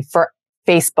indignity for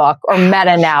Facebook or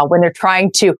Meta now when they're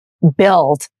trying to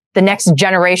build the next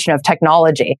generation of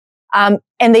technology? And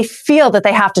they feel that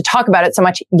they have to talk about it so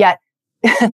much, yet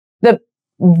the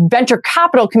venture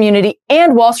capital community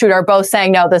and Wall Street are both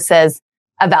saying, no, this is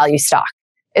a value stock.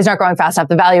 It's not growing fast enough.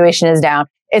 The valuation is down.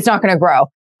 It's not going to grow.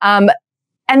 And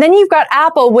then you've got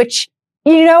Apple, which,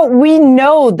 we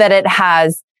know that it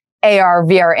has AR,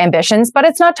 VR ambitions, but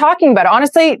it's not talking about it.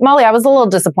 Honestly, Molly, I was a little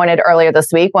disappointed earlier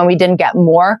this week when we didn't get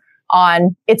more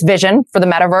on its vision for the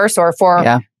metaverse or for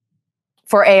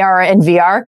AR and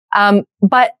VR.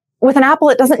 But with an Apple,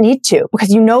 it doesn't need to, because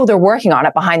they're working on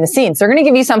it behind the scenes. They're going to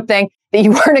give you something that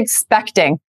you weren't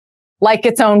expecting, like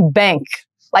its own bank,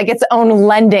 like its own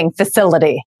lending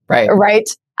facility, right?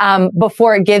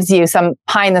 Before it gives you some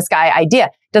pie in the sky idea.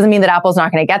 Doesn't mean that Apple's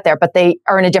not going to get there, but they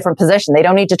are in a different position. They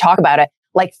don't need to talk about it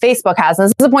like Facebook has. And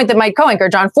this is a point that Mike Cohenk or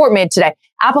John Fort made today.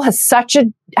 Apple has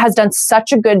done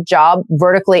such a good job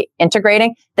vertically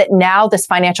integrating that now this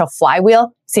financial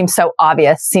flywheel seems so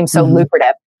obvious, seems so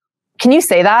lucrative. Can you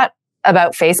say that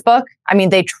about Facebook. I mean,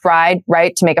 they tried,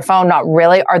 right, to make a phone, not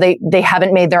really. They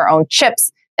haven't made their own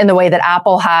chips in the way that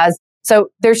Apple has. So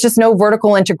there's just no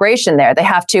vertical integration there. They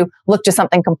have to look to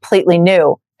something completely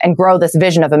new and grow this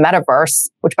vision of a metaverse,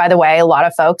 which, by the way, a lot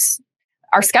of folks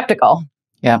are skeptical.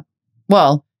 Yeah.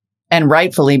 Well, and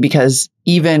rightfully, because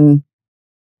even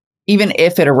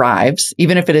if it arrives,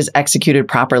 even if it is executed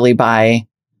properly by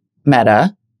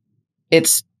Meta,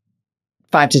 it's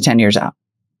 5 to 10 years out,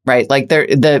 right? Like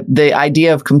the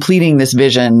idea of completing this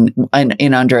vision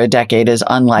in under a decade is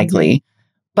unlikely. Mm-hmm.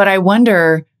 But I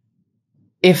wonder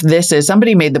if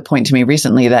somebody made the point to me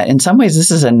recently that in some ways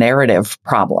this is a narrative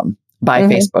problem by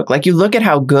Facebook. Like you look at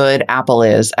how good Apple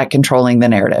is at controlling the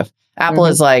narrative. Apple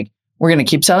is like, we're going to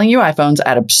keep selling you iPhones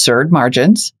at absurd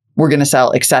margins. We're going to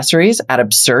sell accessories at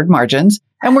absurd margins.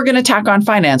 And we're going to tack on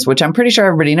finance, which I'm pretty sure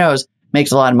everybody knows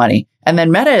makes a lot of money. And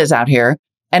then Meta is out here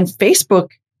and Facebook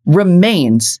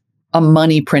remains a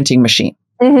money printing machine.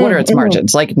 What are its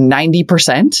margins? Like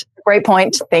 90%? Great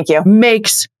point. Thank you.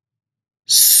 Makes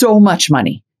so much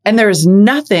money. And there's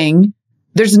nothing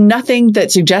that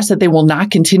suggests that they will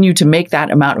not continue to make that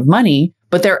amount of money,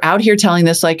 but they're out here telling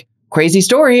this like crazy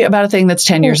story about a thing that's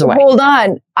 10 years away. Hold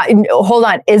on.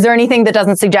 Is there anything that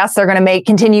doesn't suggest they're going to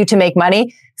continue to make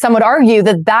money? Some would argue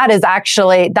that is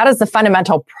the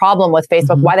fundamental problem with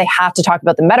Facebook, why they have to talk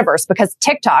about the metaverse, because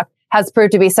TikTok has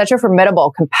proved to be such a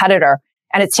formidable competitor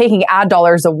and it's taking ad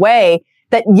dollars away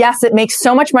that yes, it makes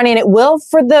so much money and it will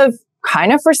for the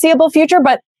kind of foreseeable future.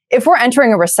 But if we're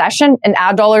entering a recession and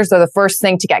ad dollars are the first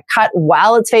thing to get cut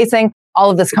while it's facing all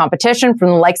of this competition from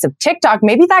the likes of TikTok,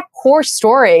 maybe that core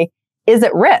story is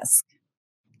at risk.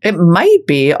 It might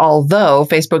be, although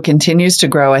Facebook continues to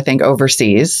grow, I think,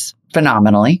 overseas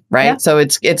phenomenally, right? Yeah. So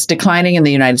it's declining in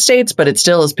the United States, but it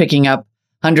still is picking up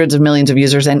hundreds of millions of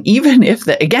users. And even if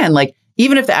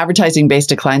the advertising base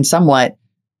declines somewhat,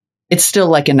 it's still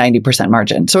like a 90%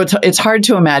 margin. So it's hard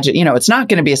to imagine, it's not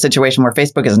going to be a situation where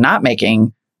Facebook is not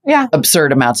making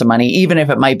absurd amounts of money, even if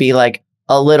it might be like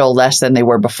a little less than they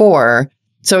were before.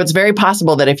 So it's very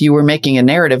possible that if you were making a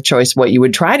narrative choice, what you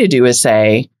would try to do is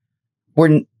say,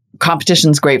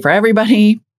 competition's great for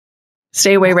everybody.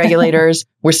 Stay away, regulators.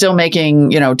 We're still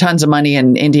making, tons of money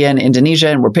in India and Indonesia,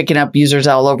 and we're picking up users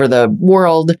all over the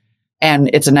world. And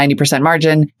it's a 90%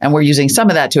 margin. And we're using some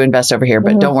of that to invest over here.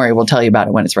 But don't worry, we'll tell you about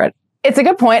it when it's ready. It's a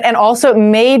good point. And also it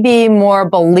may be more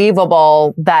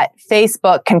believable that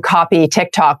Facebook can copy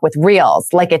TikTok with Reels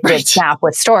like it did Snap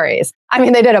with Stories. I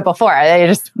mean, they did it before. They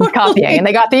just copying and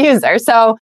they got the user.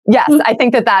 So yes, I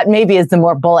think that maybe is the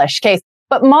more bullish case.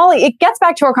 But Molly, it gets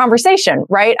back to our conversation,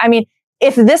 right? I mean,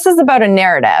 if this is about a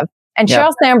narrative and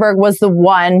Sheryl Sandberg was the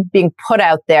one being put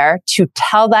out there to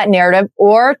tell that narrative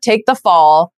or take the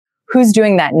fall, who's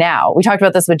doing that now? We talked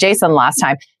about this with Jason last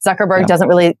time. Zuckerberg doesn't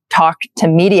really talk to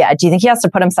media. Do you think he has to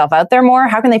put himself out there more?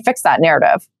 How can they fix that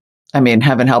narrative? I mean,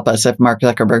 heaven help us if Mark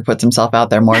Zuckerberg puts himself out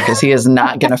there more, because he is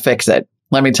not going to fix it.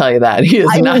 Let me tell you that. He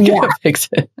is not going to fix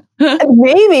it.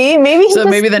 Maybe. So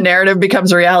maybe the narrative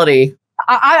becomes reality.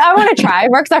 I want to try.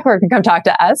 Mark Zuckerberg can come talk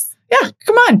to us. Yeah,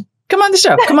 come on. Come on the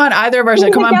show. Come on, either of our show.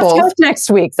 Come on, both. Next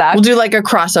week, Zach. We'll do like a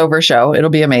crossover show. It'll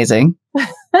be amazing. All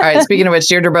right. Speaking of which,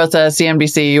 Deirdre Bosa,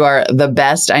 CNBC, you are the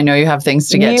best. I know you have things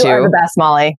to get to. You are the best,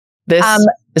 Molly. This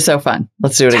is so fun.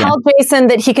 Let's do it again. Tell Jason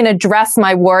that he can address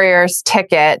my Warriors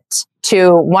ticket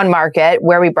to One Market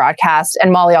where we broadcast.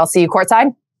 And Molly, I'll see you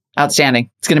courtside. Outstanding.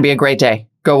 It's going to be a great day.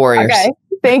 Go Warriors. Okay.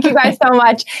 Thank you guys so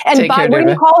much. And Take care, what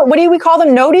do you call it? What do we call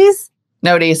them? Noties?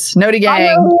 Noties. Noti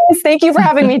gang. Noties. Thank you for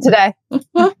having me today.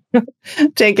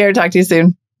 Take care. Talk to you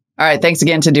soon. All right. Thanks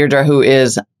again to Deirdre, who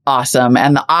is awesome.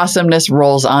 And the awesomeness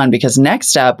rolls on, because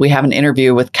next up, we have an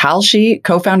interview with Kalshi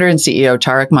co-founder and CEO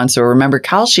Tarek Mansour. Remember,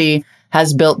 Kalshi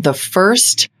has built the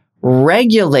first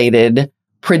regulated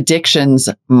predictions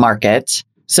market.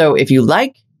 So if you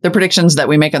like the predictions that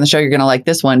we make on the show, you're going to like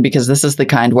this one, because this is the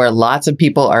kind where lots of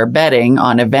people are betting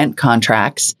on event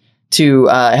contracts to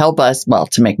help us,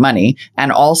 to make money.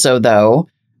 And also, though,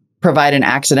 provide an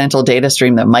accidental data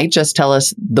stream that might just tell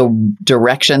us the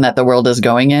direction that the world is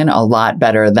going in a lot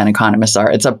better than economists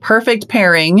are. It's a perfect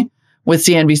pairing with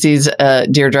CNBC's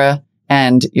Deirdre,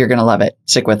 and you're going to love it.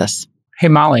 Stick with us. Hey,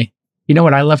 Molly, you know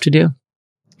what I love to do?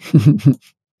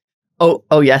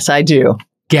 Oh, yes, I do.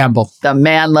 Gamble. The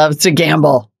man loves to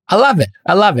gamble. I love it.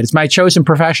 It's my chosen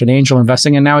profession, angel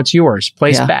investing, and now it's yours.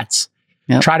 Place bets.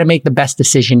 Yep. Try to make the best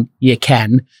decision you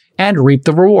can and reap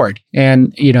the reward.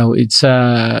 And, it's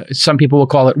some people will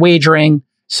call it wagering.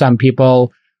 Some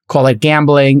people call it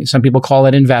gambling. Some people call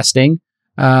it investing.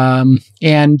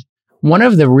 And one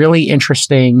of the really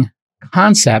interesting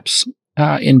concepts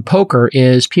in poker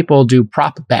is people do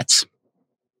prop bets,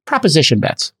 proposition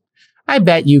bets. I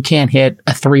bet you can't hit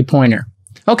a 3-pointer.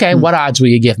 Okay, what odds will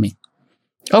you give me?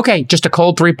 Okay, just a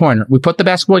cold 3-pointer. We put the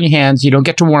basketball in your hands. You don't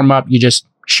get to warm up. You just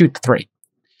shoot the 3.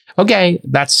 Okay,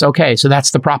 that's okay. So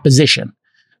that's the proposition.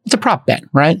 It's a prop bet,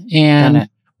 right? And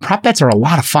prop bets are a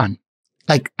lot of fun.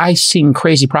 Like, I've seen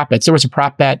crazy prop bets. There was a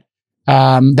prop bet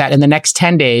that in the next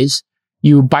 10 days,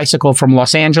 you bicycle from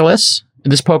Los Angeles,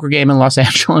 this poker game in Los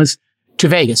Angeles, to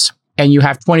Vegas. And you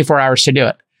have 24 hours to do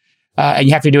it. And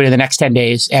you have to do it in the next 10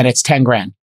 days, and it's 10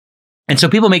 grand. And so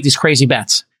people make these crazy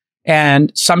bets.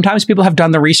 And sometimes people have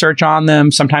done the research on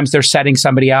them. Sometimes they're setting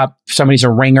somebody up. Somebody's a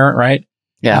ringer, right?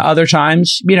 Yeah. Other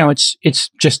times, it's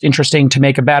just interesting to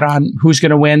make a bet on who's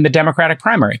going to win the Democratic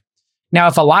primary. Now,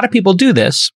 if a lot of people do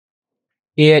this,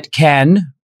 it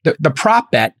can, the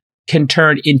prop bet can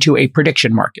turn into a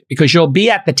prediction market, because you'll be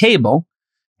at the table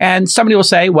and somebody will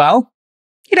say, well,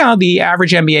 the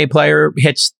average NBA player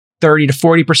hits 30 to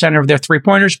 40% of their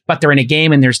 3-pointers, but they're in a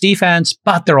game and there's defense,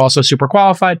 but they're also super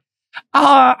qualified.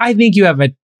 I think you have a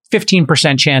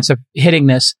 15% chance of hitting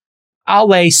this. I'll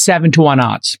lay 7-1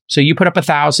 odds. So you put up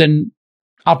 1,000,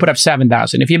 I'll put up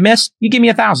 7,000. If you miss, you give me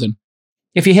 1,000.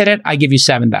 If you hit it, I give you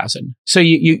 7,000. So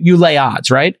you lay odds,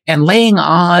 right? And laying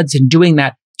odds and doing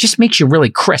that just makes you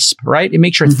really crisp, right? It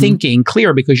makes your thinking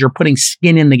clear because you're putting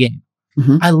skin in the game.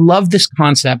 I love this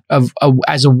concept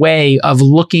as a way of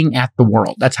looking at the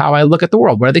world. That's how I look at the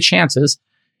world. What are the chances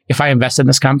if I invest in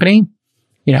this company?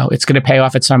 It's going to pay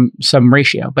off at some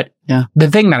ratio. But the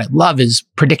thing that I love is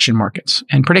prediction markets.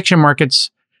 And prediction markets,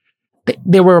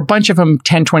 there were a bunch of them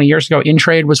 10, 20 years ago.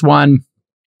 InTrade was one.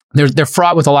 They're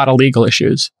fraught with a lot of legal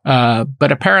issues.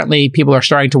 But apparently people are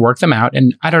starting to work them out.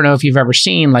 And I don't know if you've ever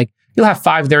seen, like, you'll have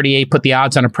 538 put the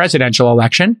odds on a presidential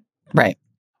election. Right.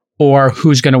 Or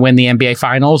who's going to win the NBA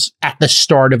finals at the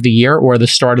start of the year or the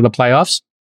start of the playoffs.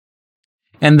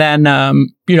 And then,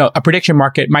 a prediction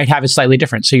market might have it slightly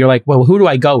different. So you're like, well, who do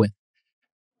I go with?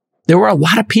 There were a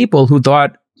lot of people who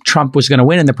thought Trump was going to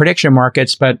win in the prediction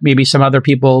markets, but maybe some other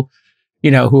people,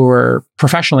 who were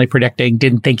professionally predicting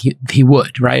didn't think he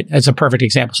would, right? As a perfect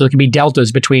example. So there can be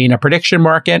deltas between a prediction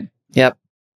market. Yep.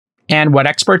 And what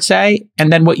experts say,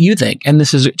 and then what you think. And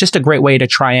this is just a great way to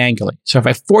triangulate. So if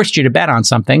I forced you to bet on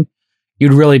something,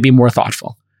 you'd really be more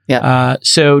thoughtful. Yeah.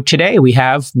 So today we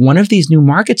have one of these new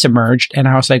markets emerged, and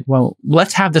I was like, well,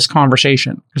 let's have this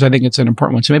conversation because I think it's an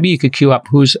important one. So maybe you could queue up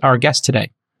who's our guest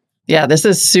today. Yeah, this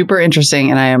is super interesting,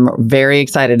 and I am very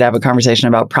excited to have a conversation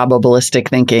about probabilistic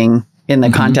thinking in the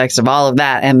context of all of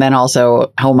that. And then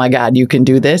also, oh my God, you can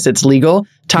do this. It's legal.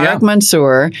 Tarek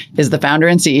Mansour is the founder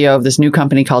and CEO of this new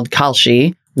company called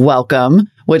Kalshi.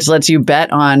 Welcome, which lets you bet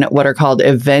on what are called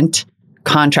event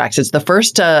contracts. It's the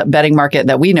first betting market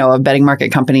that we know of, betting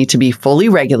market company to be fully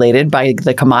regulated by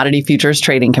the Commodity Futures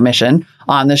Trading Commission.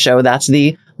 On the show, that's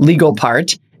the legal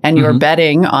part. And you're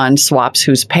betting on swaps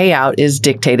whose payout is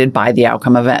dictated by the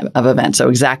outcome of events. So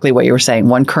exactly what you were saying.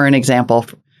 One current example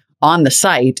on the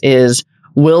site is,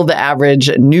 will the average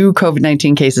new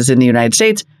COVID-19 cases in the United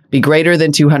States be greater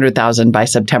than 200,000 by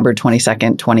September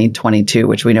 22nd, 2022,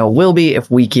 which we know will be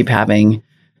if we keep having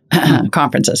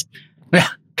conferences. Yeah.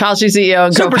 Kalshi CEO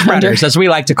and super co-founder. spreaders, as we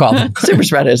like to call them. Super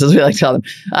spreaders, as we like to call them.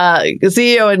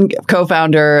 CEO and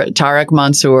co-founder Tarek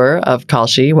Mansour of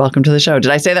Kalshi. Welcome to the show.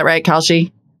 Did I say that right,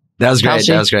 Kalshi? That was great. Kalshi?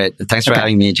 That was great. Thanks for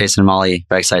having me, Jason and Molly.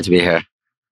 Very excited to be here.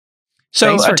 So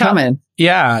thanks for coming.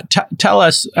 Yeah. Tell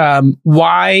us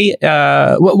why,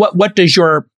 what does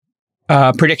your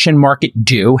prediction market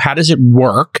do? How does it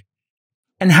work?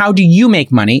 And how do you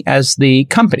make money as the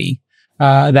company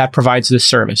that provides this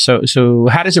service? So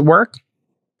how does it work?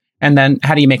 And then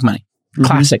how do you make money?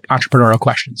 Classic entrepreneurial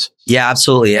questions. Yeah,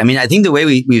 absolutely. I mean, I think the way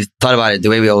we've thought about it, the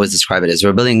way we always describe it is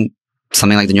we're building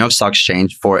something like the New York Stock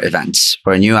Exchange for events,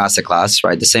 for a new asset class,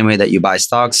 right? The same way that you buy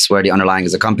stocks where the underlying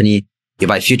is a company, you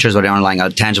buy futures where the underlying are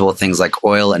tangible things like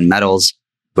oil and metals.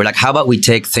 We're like, how about we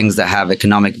take things that have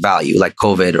economic value, like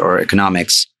COVID or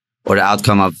economics, or the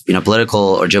outcome of political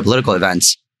or geopolitical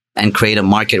events, and create a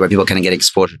market where people can get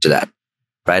exposure to that,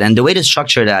 right? And the way to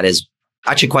structure that is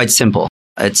actually quite simple.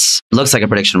 It looks like a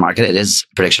prediction market. It is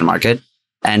a prediction market.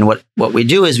 And what we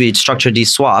do is we structure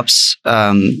these swaps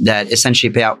that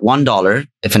essentially pay out $1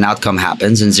 if an outcome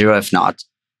happens and 0 if not.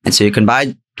 And so you can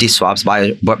buy these swaps,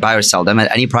 buy or sell them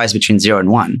at any price between 0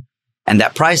 and 1. And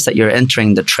that price that you're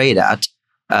entering the trade at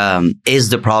is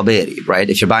the probability, right?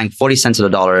 If you're buying 40 cents of the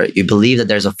dollar, you believe that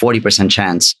there's a 40%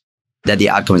 chance that the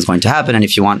outcome is going to happen. And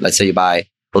if you want, let's say you buy,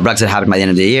 will Brexit happen by the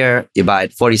end of the year? You buy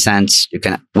at 40 cents. You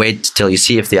can wait till you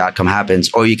see if the outcome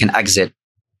happens, or you can exit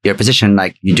your position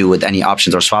like you do with any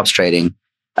options or swaps trading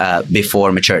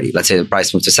before maturity. Let's say the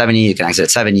price moves to 70, you can exit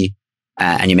at 70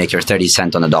 and you make your 30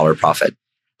 cent on the dollar profit.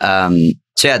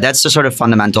 So yeah, that's the sort of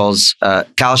fundamentals.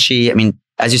 Kalshi, I mean,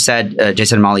 as you said,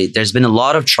 Jason and Molly, there's been a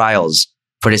lot of trials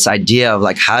for this idea of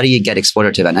like, how do you get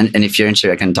exposure to event? And if you're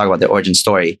interested, I can talk about the origin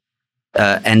story.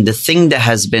 And the thing that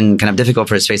has been kind of difficult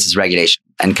for this space is regulation.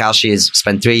 And Kalshi has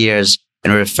spent 3 years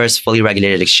and we're the first fully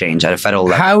regulated exchange at a federal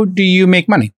level. How do you make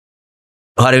money?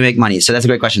 How do we make money? So that's a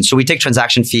great question. So we take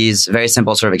transaction fees, very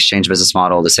simple sort of exchange business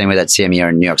model, the same way that CME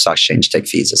or New York Stock Exchange take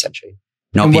fees, essentially.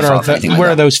 No and PFOF, anything like that. What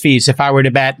are those fees? If I were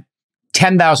to bet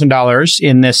 $10,000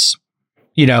 in this,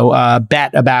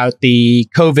 bet about the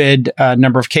COVID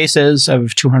number of cases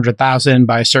of 200,000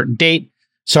 by a certain date.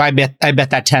 So I bet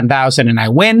that 10,000 and I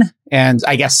win. And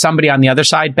I guess somebody on the other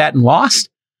side bet and lost.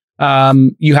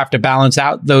 You have to balance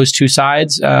out those two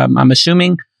sides, I'm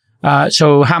assuming.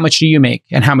 So how much do you make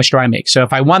and how much do I make? So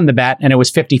if I won the bet and it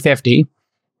was 50-50,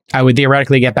 I would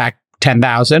theoretically get back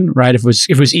 10,000, right? If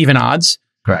it was even odds.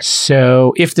 Correct.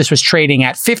 So if this was trading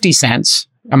at 50 cents,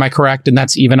 am I correct? And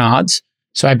that's even odds.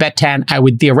 So I bet 10, I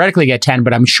would theoretically get 10,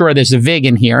 but I'm sure there's a VIG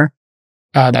in here.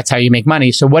 That's how you make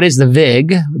money. So what is the VIG,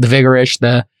 the vigorish,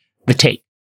 the take?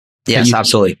 Yes,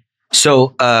 absolutely.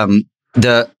 So,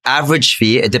 the average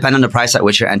fee, it depends on the price at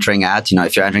which you're entering at.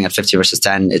 If you're entering at 50 versus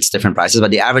 10, it's different prices,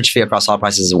 but the average fee across all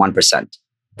prices is 1%.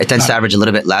 It tends to average a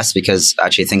little bit less because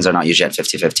actually things are not usually at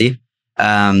 50-50.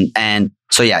 And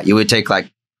so yeah, you would take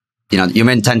you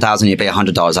made 10,000, you pay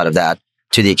 $100 out of that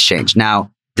to the exchange.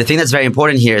 Now, the thing that's very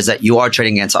important here is that you are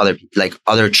trading against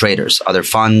other traders, other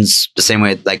funds, the same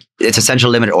way, it's a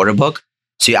central limited order book.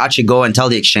 So you actually go and tell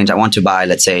the exchange, I want to buy,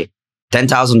 let's say,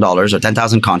 $10,000 or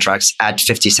 10,000 contracts at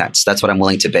 50 cents. That's what I'm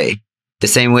willing to pay. The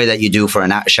same way that you do for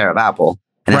a share of Apple.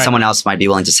 And then someone else might be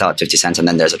willing to sell at 50 cents and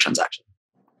then there's a transaction.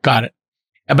 Got it.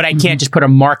 But I can't just put a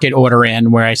market order in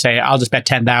where I say, I'll just bet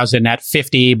 10,000 at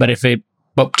 50, but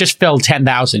just fill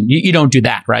 10,000. You don't do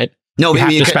that, right? No,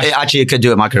 you could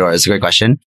do a market order. It's a great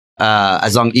question.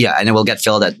 And it will get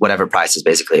filled at whatever price is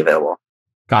basically available.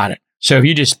 Got it. So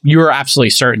if you're absolutely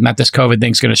certain that this COVID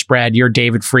thing's going to spread, you're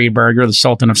David Friedberg, you're the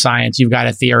Sultan of Science, you've got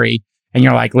a theory, and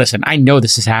you're like, listen, I know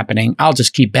this is happening. I'll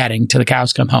just keep betting till the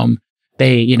cows come home.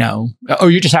 Or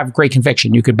you just have great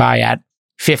conviction. You could buy at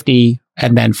 50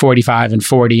 and then 45 and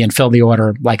 40 and fill the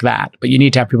order like that. But you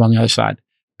need to have people on the other side.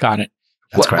 Got it.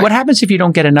 What happens if you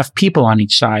don't get enough people on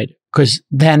each side? Because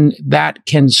then that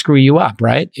can screw you up,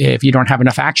 right? If you don't have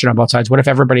enough action on both sides. What if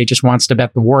everybody just wants to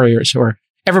bet the Warriors, or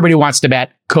everybody wants to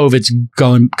bet COVID's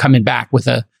coming back with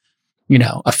a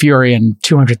fury, and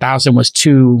 200,000 was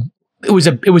too, it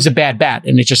was a bad bet,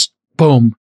 and it just,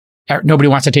 boom, nobody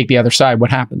wants to take the other side.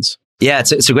 What happens? Yeah,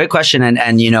 it's a great question.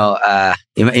 And you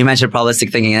mentioned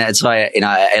probabilistic thinking. That's why,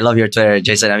 I love your Twitter,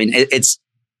 Jason. I mean, it's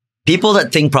people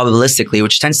that think probabilistically,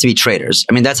 which tends to be traders.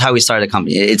 I mean, that's how we started a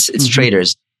company. It's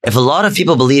traders. If a lot of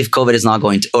people believe COVID is not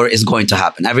going to, or is going to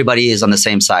happen, everybody is on the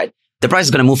same side, the price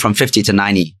is going to move from 50 to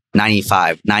 90,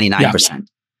 95, 99%. Yeah.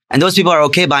 And those people are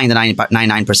okay buying the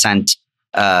 99%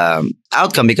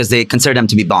 outcome because they consider them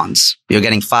to be bonds. You're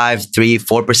getting 5, 3,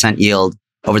 4% yield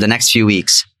over the next few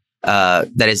weeks. That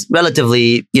is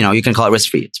relatively, you can call it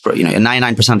risk-free. It's, in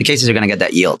 99% of the cases, you're going to get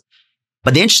that yield.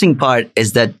 But the interesting part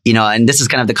is that, and this is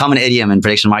kind of the common idiom in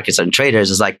prediction markets and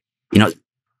traders, is like,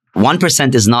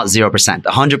 1% is not 0%.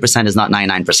 100% is not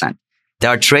 99%. There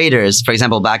are traders, for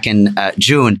example, back in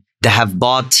June, that have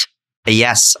bought a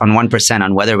yes on 1%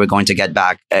 on whether we're going to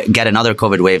get another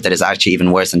COVID wave that is actually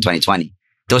even worse than 2020.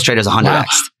 Those traders are 100x. Wow.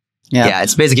 Yeah,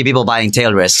 it's basically people buying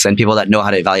tail risks and people that know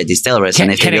how to evaluate these tail risks. Can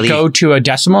it go to a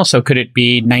decimal? So could it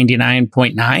be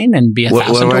 99.9 and be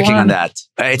 1,000? We're working on that.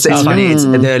 It's funny.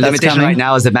 The limitation right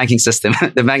now is the banking system.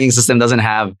 The banking system doesn't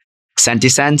have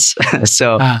cents.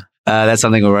 So that's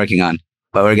something we're working on,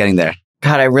 but we're getting there.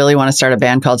 God, I really want to start a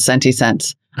band called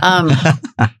Cents.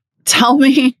 Tell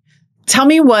me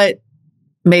what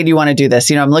made you want to do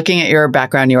this. I'm looking at your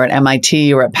background. You were at MIT,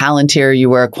 you were at Palantir, you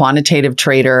were a quantitative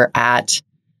trader at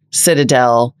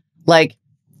Citadel.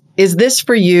 Is this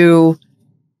for you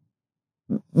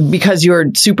because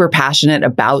you're super passionate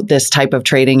about this type of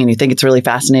trading and you think it's really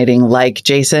fascinating, like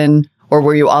Jason? Or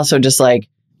were you also just like,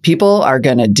 people are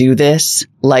going to do this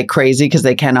like crazy because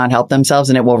they cannot help themselves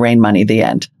and it will rain money, the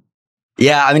end?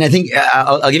 Yeah, I mean, I think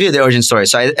I'll give you the origin story.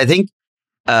 So I think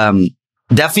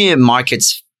definitely a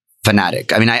markets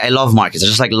fanatic. I mean, I love markets. I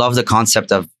just love the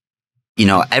concept of,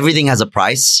 everything has a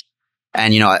price.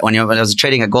 And, when I was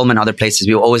trading at Goldman and other places,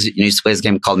 we always used to play this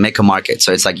game called Make a Market.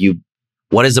 So it's like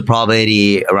what is the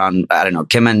probability around, I don't know,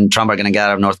 Kim and Trump are going to get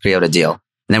out of North Korea with a deal.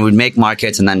 And then we'd make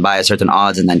markets and then buy a certain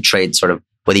odds and then trade sort of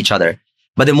with each other.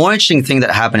 But the more interesting thing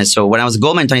that happened is, so when I was at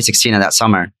Goldman in 2016 and that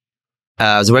summer,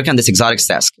 I was working on this exotics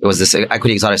desk. It was this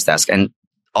equity exotics desk. And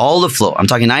all the flow, I'm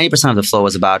talking 90% of the flow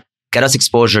was about get us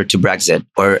exposure to Brexit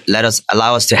or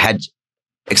allow us to hedge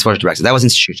exposure to Brexit. That was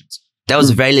institutions. That was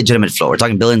a very legitimate flow. We're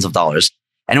talking billions of dollars.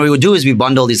 And what we would do is we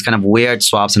bundle these kind of weird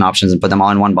swaps and options and put them all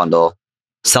in one bundle,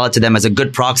 sell it to them as a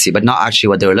good proxy, but not actually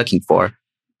what they were looking for.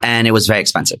 And it was very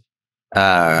expensive.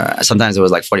 Sometimes it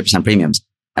was like 40% premiums.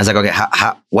 I was like, okay,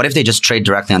 what if they just trade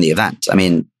directly on the event? I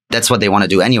mean, that's what they want to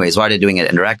do anyways. Why are they doing it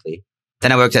indirectly?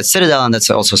 Then I worked at Citadel, and that's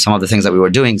also some of the things that we were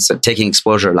doing. So taking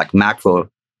exposure like macro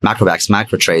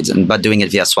trades, but doing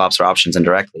it via swaps or options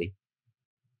indirectly.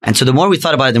 And so the more we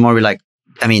thought about it, the more we like,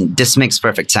 I mean, this makes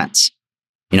perfect sense.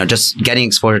 Just getting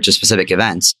exposure to specific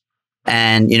events.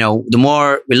 And, the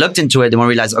more we looked into it, the more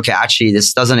we realized, okay, actually,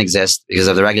 this doesn't exist because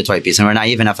of the regulatory piece. And we're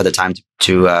naive enough at the time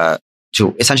to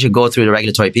essentially go through the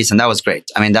regulatory piece. And that was great.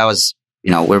 I mean, that was,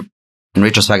 in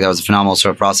retrospect, that was a phenomenal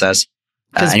sort of process.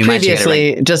 Because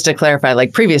previously, just to clarify,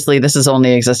 previously, this has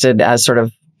only existed as sort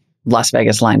of Las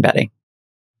Vegas line betting.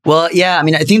 Well, yeah. I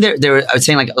mean, I think there were, I would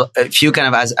say a few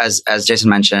kind of, as Jason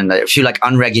mentioned, a few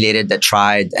unregulated that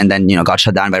tried and then, got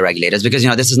shut down by regulators because,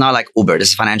 this is not like Uber. This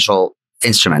is financial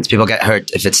instruments. People get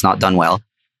hurt if it's not done well.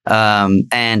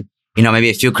 And, maybe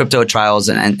a few crypto trials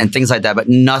and things like that, but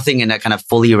nothing in a kind of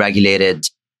fully regulated,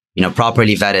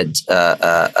 properly vetted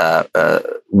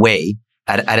way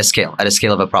at a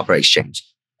scale of a proper exchange.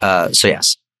 So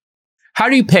yes. How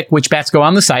do you pick which bets go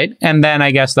on the site? And then I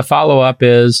guess the follow-up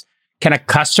is, can a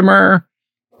customer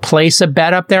place a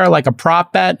bet up there, like a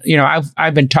prop bet?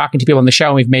 I've been talking to people on the show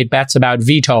and we've made bets about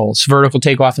VTOLs, vertical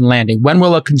takeoff and landing. When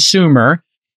will a consumer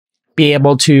be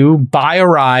able to buy a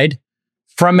ride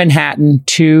from Manhattan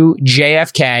to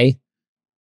JFK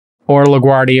or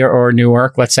LaGuardia or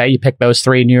Newark? Let's say you pick those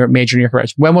three major New York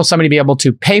roads. When will somebody be able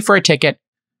to pay for a ticket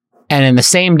and in the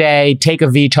same day take a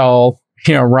VTOL,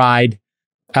 ride,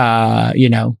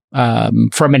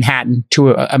 from Manhattan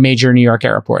to a major New York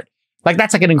airport?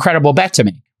 That's an incredible bet to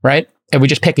me, right? If we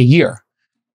just pick a year.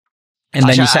 And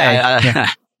then you say...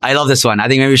 I love this one. I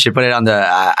think maybe we should put it on the...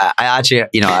 I actually,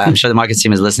 I'm sure the markets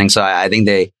team is listening, so I think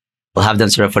they will have them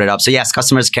sort of put it up. So yes,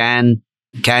 customers can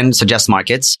suggest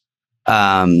markets.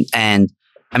 And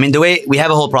I mean, the way we have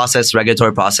a whole process,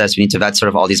 regulatory process, we need to vet sort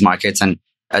of all these markets. And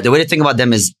the way to think about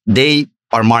them is they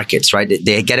are markets, right?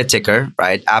 They get a ticker,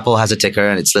 right? Apple has a ticker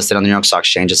and it's listed on the New York Stock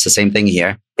Exchange. It's the same thing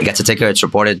here. It gets a ticker, it's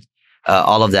reported,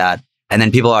 all of that. And then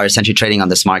people are essentially trading on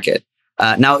this market.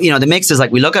 Now, the mix is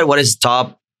we look at what is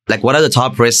top, what are the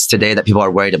top risks today that people are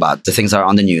worried about? The things that are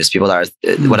on the news,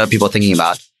 what are people thinking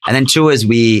about? And then two is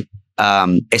we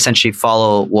essentially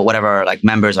follow whatever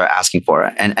members are asking for.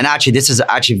 And actually, this is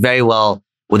actually very well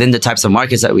within the types of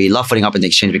markets that we love putting up in the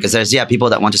exchange because there's, people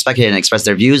that want to speculate and express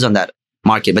their views on that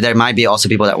market, but there might be also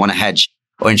people that want to hedge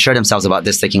or insure themselves about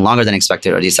this taking longer than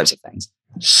expected or these types of things.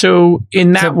 So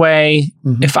in that way,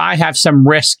 if I have some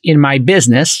risk in my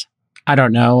business, I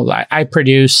don't know, I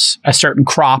produce a certain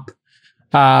crop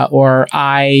or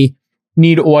I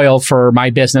need oil for my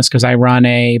business because I run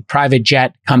a private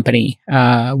jet company,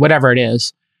 whatever it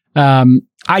is.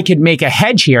 I could make a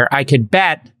hedge here. I could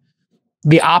bet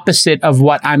the opposite of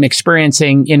what I'm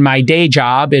experiencing in my day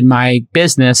job, in my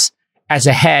business, as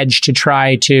a hedge to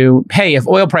try to, hey, if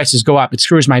oil prices go up, it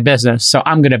screws my business. So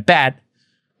I'm going to bet,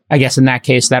 I guess in that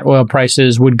case, that oil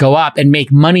prices would go up and make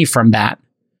money from that.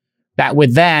 That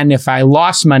would then, if I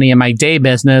lost money in my day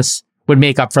business, would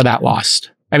make up for that loss.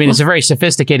 I mean, it's a very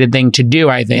sophisticated thing to do,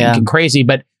 I think, and crazy,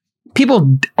 but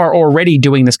people are already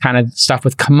doing this kind of stuff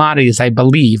with commodities, I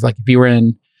believe.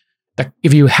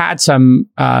 If you had some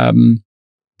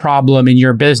problem in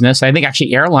your business, I think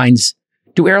actually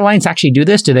do airlines actually do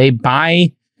this? Do they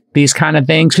buy these kind of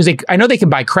things? Because I know they can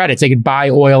buy credits. They could buy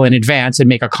oil in advance and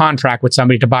make a contract with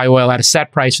somebody to buy oil at a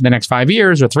set price for the next 5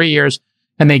 years or 3 years.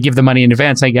 And they give the money in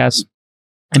advance, I guess.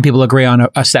 And people agree on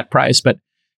a set price. But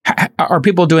are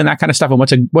people doing that kind of stuff?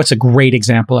 And what's a great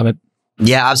example of it?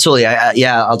 Yeah, absolutely.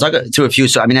 I'll talk through a few.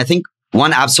 So, I mean, I think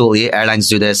one, absolutely, airlines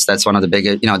do this. That's one of the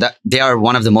biggest, that they are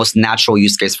one of the most natural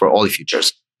use case for oil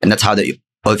futures. And that's how the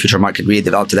oil future market really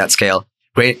developed to that scale.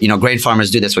 Grain farmers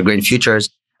do this with grain futures.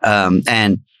 The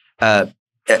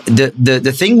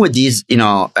thing with these,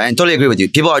 I totally agree with you.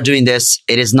 People are doing this.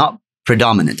 It is not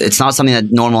predominant. It's not something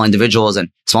that normal individuals and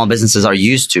small businesses are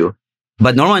used to.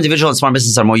 But normal individuals and small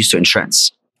businesses are more used to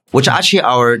insurance, which actually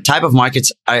our type of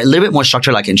markets are a little bit more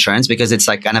structured like insurance because it's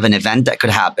kind of an event that could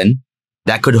happen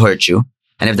that could hurt you.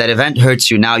 And if that event hurts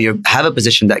you, now you have a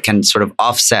position that can sort of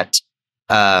offset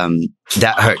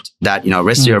that hurt, that,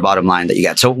 risk to your bottom line that you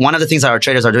get. So one of the things that our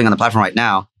traders are doing on the platform right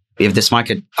now, we have this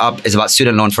market up, is about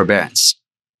student loan forbearance.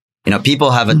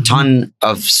 People have a ton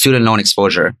of student loan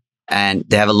exposure and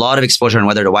they have a lot of exposure on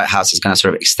whether the White House is going to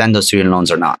sort of extend those student loans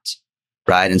or not.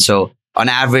 Right. And so on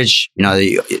average,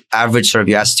 the average sort of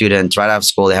US student right out of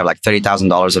school, they have like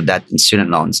 $30,000 of debt in student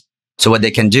loans. So what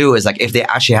they can do is like, if they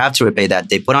actually have to repay that,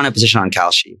 they put on a position on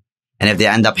Kalshi. And if they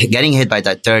end up getting hit by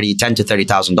that $10,000 to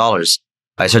 $30,000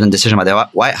 by a certain decision by the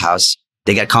White House,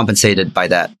 they get compensated by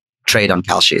that trade on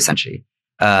Kalshi essentially.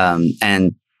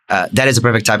 And that is a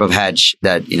perfect type of hedge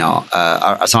that,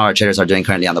 some of our traders are doing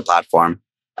currently on the platform.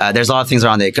 There's a lot of things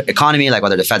around the economy, like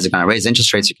whether the Fed's going to raise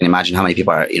interest rates. You can imagine how many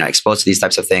people are, exposed to these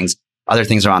types of things. Other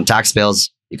things around tax bills.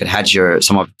 You could hedge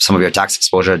some of your tax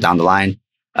exposure down the line,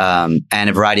 and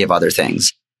a variety of other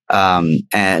things.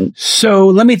 And so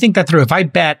let me think that through. If I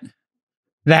bet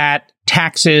that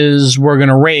taxes were going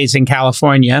to raise in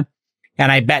California,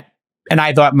 and I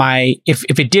thought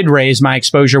if it did raise, my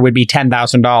exposure would be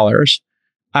 $10,000.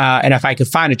 And if I could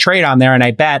find a trade on there and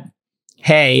I bet,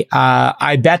 hey,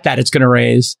 I bet that it's going to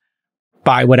raise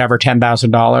by whatever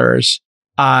 $10,000.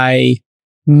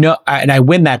 And I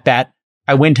win that bet.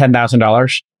 I win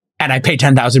 $10,000 and I pay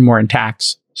 $10,000 more in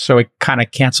tax. So it kind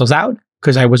of cancels out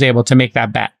because I was able to make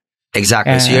that bet.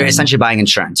 Exactly. So you're essentially buying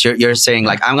insurance. You're saying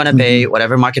like, I'm going to pay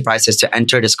whatever market price is to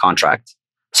enter this contract.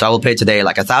 So I will pay today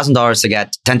like $1,000 to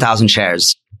get 10,000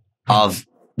 shares of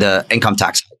the income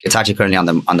tax. It's actually currently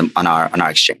on our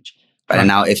exchange. Right? And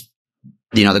now if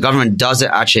the government does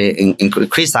actually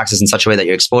increase taxes in such a way that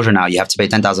your exposure now you have to pay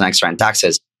 10,000 extra in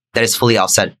taxes, that is fully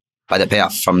offset by the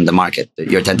payoff from the market,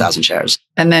 your 10,000 shares.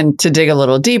 And then to dig a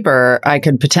little deeper, I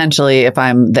could potentially, if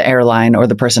I'm the airline or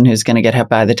the person who's going to get hit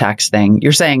by the tax thing,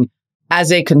 you're saying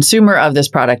as a consumer of this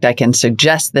product, I can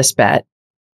suggest this bet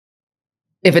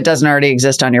if it doesn't already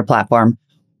exist on your platform.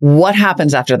 What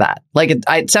happens after that? Like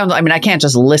it sounds, I can't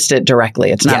just list it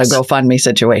directly. It's not a GoFundMe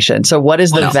situation. So what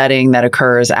is the vetting that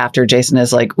occurs after Jason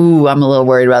is like, ooh, I'm a little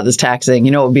worried about this taxing.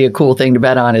 What would be a cool thing to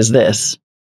bet on is this.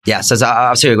 Yeah. So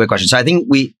I'll say a great question. So I think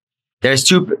there's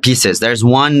two pieces. There's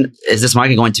one, is this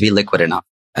market going to be liquid enough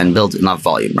and build enough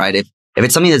volume, right? If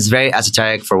it's something that's very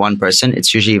esoteric for one person,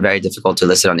 it's usually very difficult to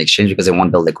list it on the exchange because it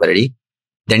won't build liquidity.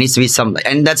 There needs to be some,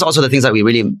 and that's also the things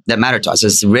that matter to us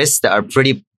is risks that are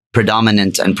pretty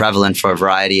predominant and prevalent for a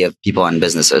variety of people and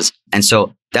businesses. And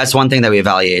so that's one thing that we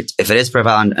evaluate. If it is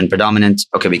prevalent and predominant,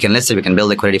 okay, we can list it, we can build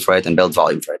liquidity for it and build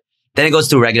volume for it. Then it goes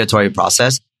through a regulatory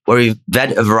process where we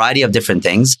vet a variety of different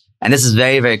things. And this is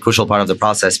very, very crucial part of the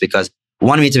process because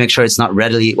one, we need to make sure it's not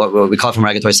readily, what we call from a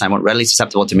regulatory standpoint, readily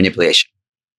susceptible to manipulation,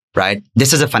 right?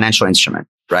 This is a financial instrument,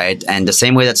 right? And the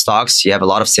same way that stocks, you have a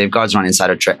lot of safeguards around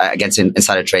against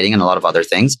insider trading and a lot of other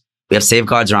things. We have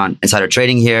safeguards around insider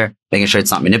trading here, making sure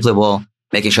it's not manipulable,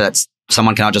 making sure that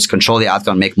someone cannot just control the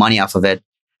outcome and make money off of it.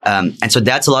 And so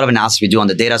that's a lot of analysis we do on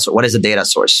the data. So what is the data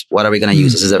source? What are we going to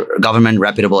use? Is it a government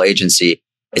reputable agency?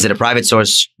 Is it a private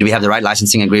source? Do we have the right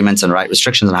licensing agreements and right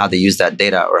restrictions on how they use that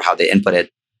data or how they input it?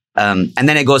 And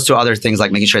then it goes to other things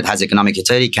like making sure it has economic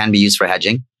utility, can be used for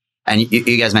hedging. And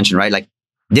you guys mentioned, right? Like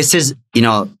this is,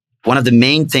 one of the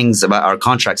main things about our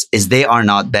contracts is they are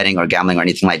not betting or gambling or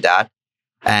anything like that.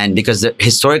 And because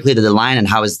historically the line and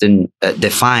how it's been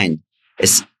defined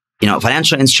is,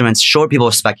 financial instruments, sure,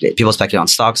 people speculate. People speculate on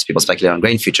stocks, people speculate on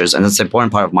grain futures, and that's an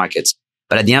important part of markets.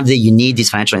 But at the end of the day, you need these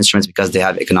financial instruments because they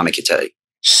have economic utility.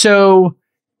 So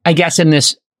I guess in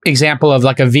this example of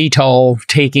like a VTOL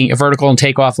taking a vertical and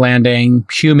takeoff landing,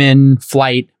 human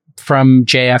flight from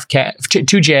JFK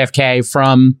to JFK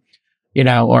from,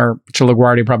 or to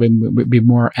LaGuardia probably would be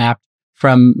more apt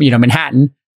from,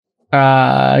 Manhattan.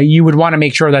 You would want to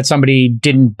make sure that somebody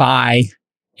didn't buy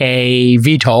a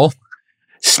VTOL,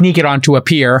 sneak it onto a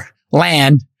pier,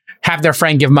 land, have their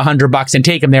friend give them $100 and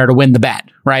take them there to win the bet,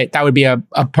 right? That would be a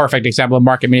perfect example of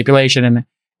market manipulation. And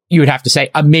you would have to say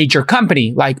a major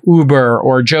company like Uber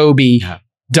or Joby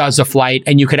does a flight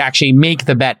and you could actually make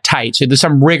the bet tight. So there's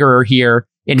some rigor here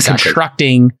in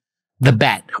constructing the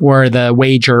bet or the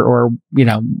wager or,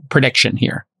 prediction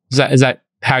here. Is that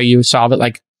how you solve it?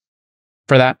 Like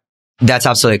for that? That's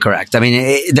absolutely correct. I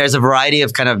mean, there's a variety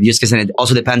of kind of use cases and it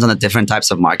also depends on the different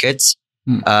types of markets.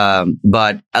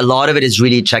 But a lot of it is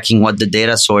really checking what the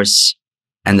data source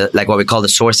and what we call the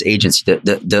source agency,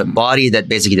 the body that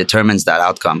basically determines that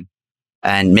outcome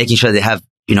and making sure they have,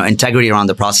 integrity around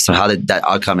the process of how that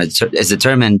outcome is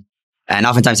determined. And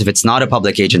oftentimes if it's not a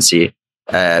public agency,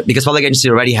 because public agencies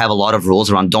already have a lot of rules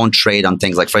around don't trade on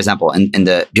things like, for example, in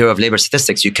the Bureau of Labor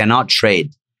Statistics, you cannot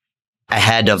trade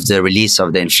ahead of the release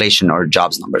of the inflation or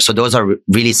jobs number. So those are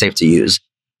really safe to use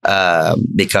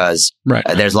because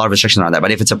there's a lot of restrictions around that.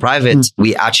 But if it's a private,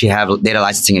 we actually have data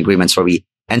licensing agreements where we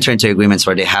enter into agreements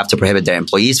where they have to prohibit their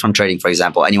employees from trading, for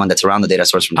example, anyone that's around the data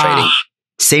source from trading.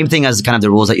 Same thing as kind of the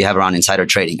rules that you have around insider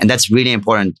trading. And that's really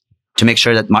important to make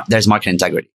sure that there's market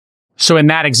integrity. So in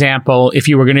that example, if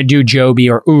you were going to do Joby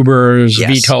or Uber's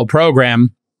VTOL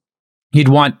program, you'd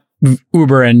want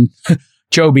Uber and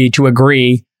Joby to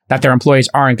agree that their employees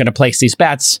aren't going to place these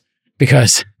bets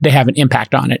because they have an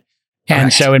impact on it.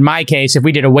 And so in my case, if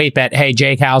we did a weight bet, hey,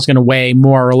 Jay Cal's going to weigh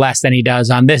more or less than he does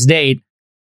on this date,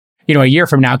 a year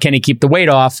from now, can he keep the weight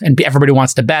off? And everybody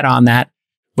wants to bet on that,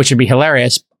 which would be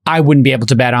hilarious. I wouldn't be able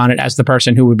to bet on it as the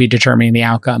person who would be determining the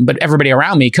outcome, but everybody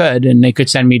around me could, and they could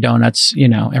send me donuts,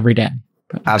 every day.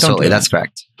 But absolutely. That's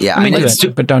correct. Yeah. I mean,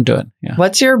 but don't do it. Yeah.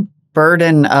 What's your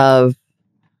burden of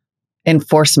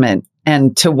enforcement,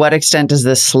 and to what extent does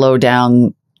this slow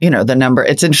down, the number?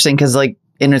 It's interesting because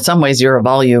in some ways you're a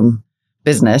volume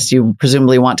business. You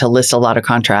presumably want to list a lot of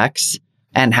contracts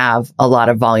and have a lot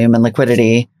of volume and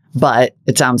liquidity, but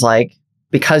it sounds like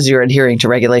because you're adhering to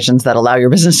regulations that allow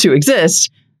your business to exist,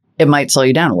 it might slow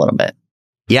you down a little bit.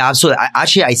 Yeah, absolutely. I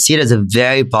see it as a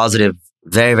very positive,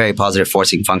 very, very positive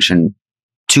forcing function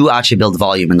to actually build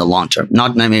volume in the long term.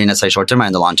 Not maybe necessarily short term, but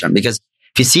in the long term. Because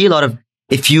if you see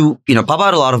if you pop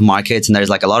out a lot of markets and there's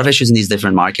a lot of issues in these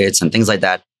different markets and things like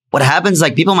that, what happens,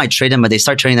 people might trade them, but they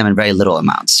start trading them in very little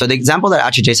amounts. So the example that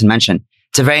actually Jason mentioned,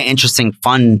 it's a very interesting,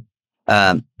 fun,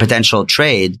 potential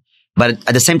trade. But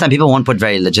at the same time, people won't put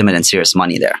very legitimate and serious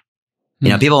money there.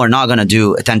 People are not going to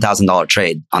do a $10,000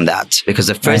 trade on that because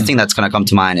the first thing that's going to come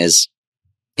to mind is,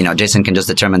 Jason can just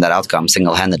determine that outcome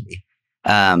single-handedly.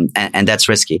 And that's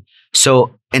risky.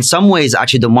 So in some ways,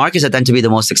 actually, the markets that tend to be the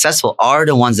most successful are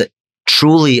the ones that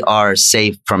truly are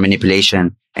safe from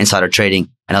manipulation, insider trading,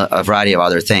 and a variety of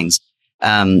other things.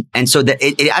 And so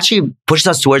it actually pushes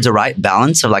us towards the right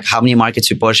balance of how many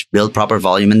markets we push, build proper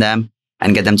volume in them,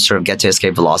 and get them to sort of get to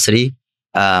escape velocity.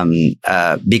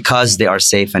 Because they are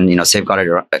safe and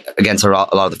safeguarded against a lot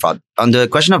of the fraud. On the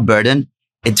question of burden,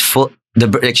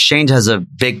 the exchange has a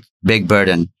big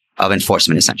burden of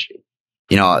enforcement essentially.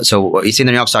 So you see in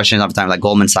the New York Stock Exchange all the time, like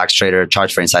Goldman Sachs trader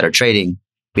charged for insider trading.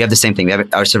 We have the same thing. We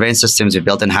have our surveillance systems we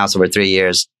built in house over 3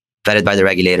 years, vetted by the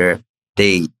regulator.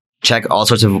 They check all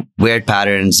sorts of weird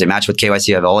patterns. They match with KYC.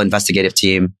 We have a whole investigative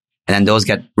team, and then those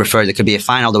get referred. It could be a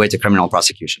fine all the way to criminal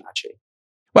prosecution actually.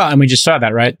 Well, and we just saw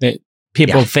that, right? That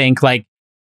people think the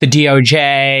DOJ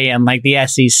and the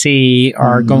SEC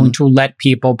are going to let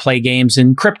people play games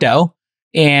in crypto.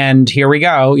 And here we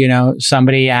go,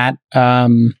 somebody at,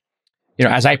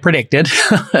 as I predicted,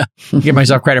 give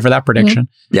myself credit for that prediction.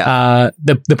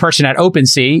 The person at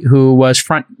OpenSea who was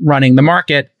front running the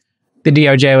market, the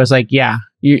DOJ was like,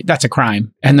 that's a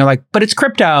crime. And they're like, but it's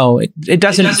crypto. It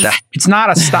doesn't, it's not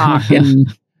a stock.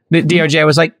 And the DOJ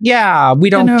was like, we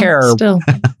don't care. Still.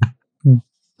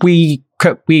 We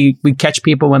catch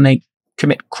people when they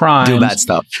commit crimes. Do bad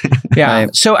stuff.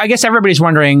 Right. So I guess everybody's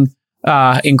wondering,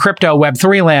 in crypto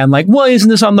Web3 land, why isn't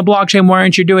this on the blockchain? Why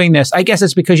aren't you doing this? I guess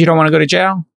it's because you don't want to go to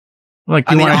jail. You want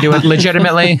to do it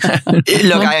legitimately?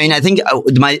 Look, I think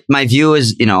my view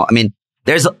is,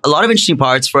 there's a lot of interesting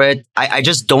parts for it. I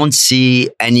just don't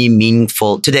see any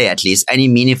meaningful, today at least, any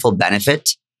meaningful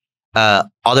benefit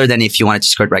other than if you wanted to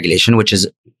skirt regulation, which is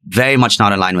very much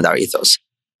not in line with our ethos.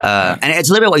 And it's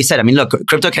a little bit what you said. Look,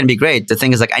 crypto can be great. The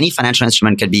thing is, any financial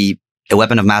instrument could be a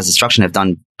weapon of mass destruction if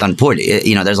done poorly.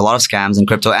 There's a lot of scams in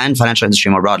crypto and financial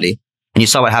industry more broadly. And you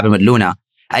saw what happened with Luna.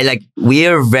 We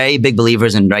are very big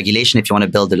believers in regulation if you want to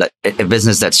build a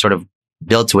business that's sort of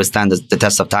built to withstand the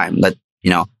test of time that,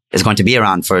 is going to be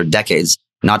around for decades,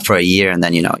 not for a year. And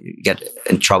then, you get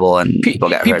in trouble and people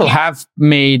get hurt. People have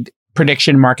made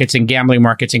prediction markets and gambling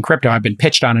markets in crypto. I've been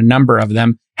pitched on a number of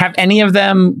them. Have any of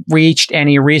them reached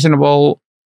any reasonable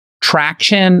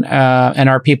traction? And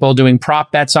are people doing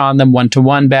prop bets on them,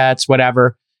 1-to-1 bets,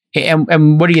 whatever?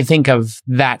 And what do you think of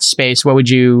that space? What would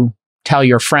you tell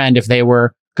your friend if they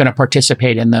were going to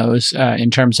participate in those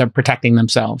in terms of protecting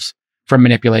themselves from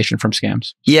manipulation, from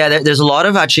scams? Yeah, there's a lot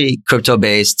of actually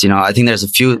crypto-based, I think there's a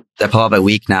few that pop up a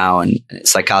week now, and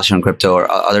it's like Calcium Crypto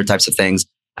or other types of things.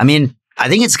 I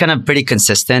think it's kind of pretty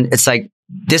consistent. It's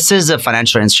this is a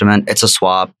financial instrument. It's a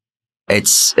swap.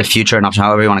 It's a future, an option,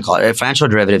 however you want to call it. A financial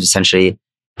derivative, essentially.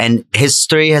 And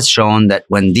history has shown that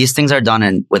when these things are done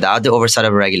and without the oversight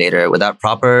of a regulator, without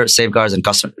proper safeguards and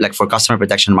for customer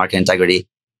protection, market integrity,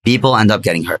 people end up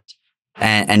getting hurt.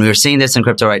 And we're seeing this in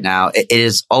crypto right now. It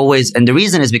is always, and the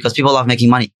reason is because people love making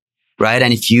money, right?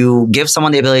 And if you give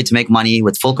someone the ability to make money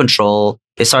with full control,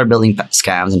 they start building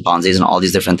scams and Ponzi's and all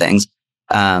these different things.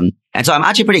 And so I'm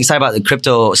actually pretty excited about the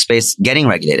crypto space getting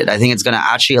regulated. I think it's going to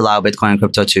actually allow Bitcoin and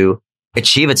crypto to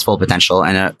achieve its full potential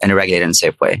in a regulated and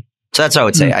safe way. So that's what I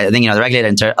would say. I think, the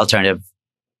regulated alternative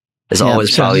is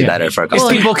always probably better for a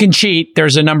customer. If people can cheat,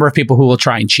 there's a number of people who will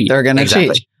try and cheat. They're going to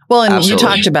cheat. Well, and you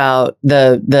talked about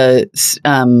the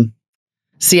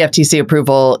CFTC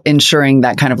approval ensuring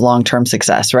that kind of long-term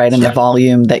success, right? And the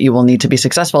volume that you will need to be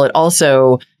successful. It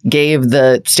also gave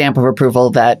the stamp of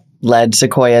approval that led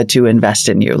Sequoia to invest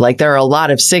in you. Like there are a lot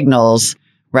of signals,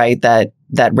 right? That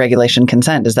regulation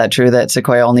consent. Is that true that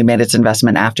Sequoia only made its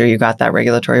investment after you got that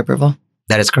regulatory approval?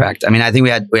 That is correct. I mean, I think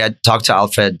we had talked to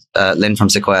Alfred Lin from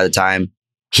Sequoia at the time.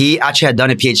 He actually had done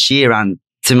a PhD around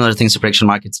similar things to prediction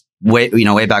markets way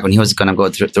back when he was going to go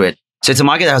through it. So it's a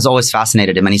market that has always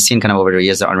fascinated him, and he's seen kind of over the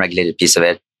years the unregulated piece of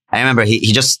it. I remember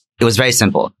it was very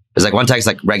simple. It was like one text,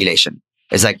 like regulation.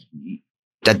 It's like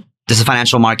that this is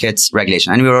financial markets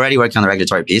regulation. And we were already working on the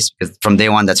regulatory piece because from day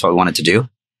one, that's what we wanted to do.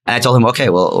 And I told him, okay,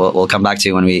 we'll come back to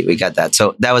you when we get that.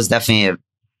 So that was definitely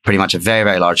pretty much a very,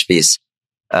 very large piece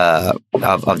of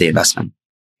the investment.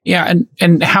 Yeah.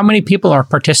 And how many people are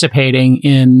participating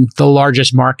in the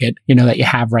largest market, that you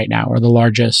have right now, or the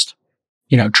largest,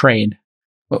 trade?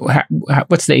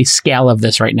 What's the scale of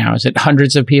this right now? Is it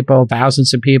hundreds of people,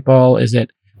 thousands of people? Is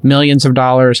it millions of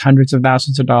dollars, hundreds of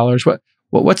thousands of dollars?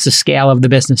 What's the scale of the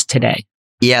business today?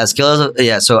 Yeah, So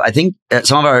I think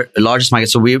some of our largest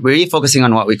markets, so we're really focusing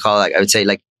on what we call, I would say,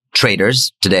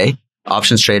 traders today,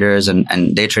 options traders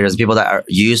and day traders, people that are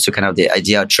used to kind of the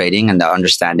idea of trading and that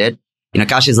understand it.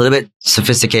 Cash is a little bit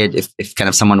sophisticated if kind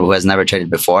of someone who has never traded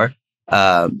before,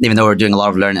 even though we're doing a lot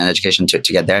of learning and education to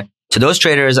get there. So those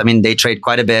traders, I mean, they trade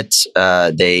quite a bit.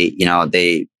 They're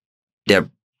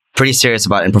pretty serious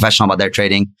about and professional about their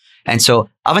trading. And so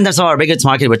oftentimes some of our biggest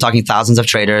market, we're talking thousands of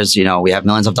traders. We have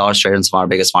millions of dollars traded in some of our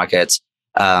biggest markets.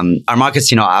 Our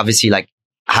markets, obviously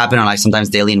happen on sometimes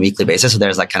daily and weekly basis. So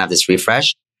there's kind of this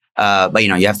refresh. But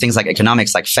you have things like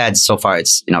economics, like Feds. So far,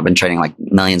 it's, been trading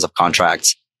millions of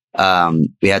contracts.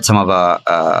 We had some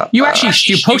of you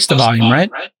post the volume,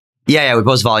 right? Yeah, we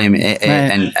post volume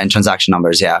and transaction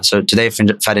numbers. Yeah. So today,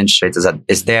 Fed interest rates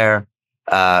is there.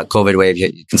 COVID wave,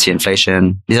 you can see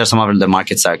inflation. These are some of the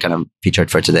markets that are kind of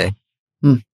featured for today.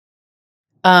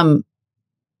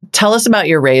 Tell us about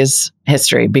your raise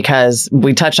history, because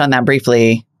we touched on that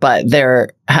briefly, but there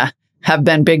have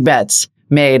been big bets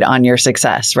made on your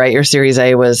success, right? Your Series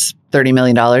A was $30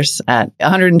 million at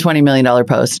 $120 million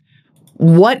post.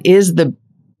 What is the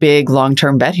big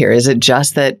long-term bet here? Is it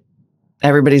just that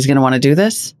everybody's going to want to do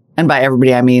this? And by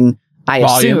everybody, I mean, I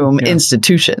assume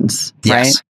institutions,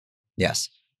 right? Yes.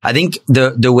 I think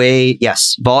the way,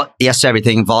 yes to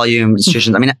everything, volume,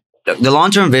 institutions. I mean, the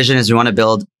long-term vision is we want to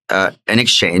build an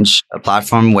exchange, a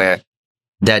platform where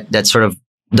that sort of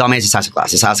dominates this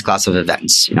asset class of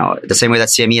events. The same way that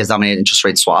CME has dominated interest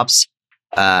rate swaps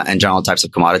and general types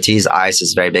of commodities. ICE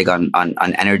is very big on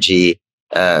energy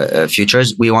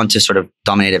futures. We want to sort of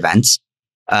dominate events.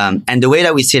 And the way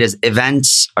that we see it is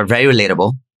events are very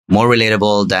relatable, more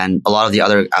relatable than a lot of the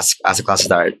other asset classes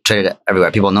that are traded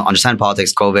everywhere. People understand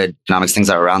politics, COVID, economics, things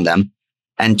that are around them.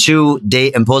 And two,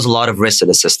 they impose a lot of risk to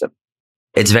the system.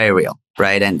 It's very real,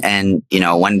 right? And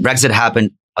when Brexit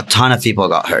happened, a ton of people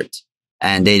got hurt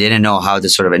and they didn't know how to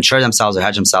sort of insure themselves or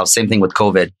hedge themselves. Same thing with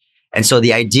COVID. And so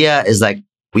the idea is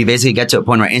we basically get to a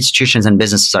point where institutions and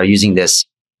businesses are using this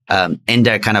in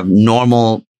their kind of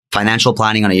normal financial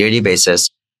planning on a yearly basis.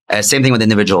 Same thing with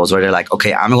individuals where they're like,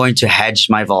 okay, I'm going to hedge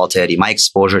my volatility, my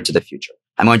exposure to the future.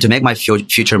 I'm going to make my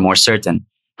future more certain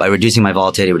by reducing my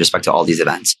volatility with respect to all these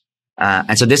events.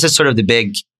 And so this is sort of the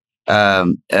big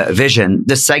vision.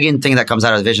 The second thing that comes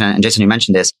out of the vision, and Jason, you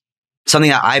mentioned this,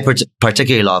 something that I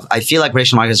particularly love. I feel like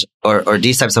prediction markets or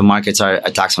these types of markets are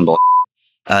attacks on bull.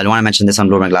 I want to mention this on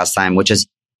Bloomberg last time, which is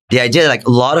the idea that a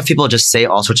lot of people just say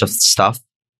all sorts of stuff,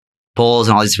 polls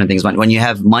and all these different things. But when you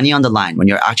have money on the line, when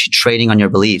you're actually trading on your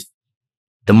belief,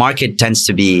 the market tends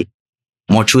to be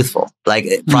more truthful.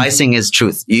 Pricing is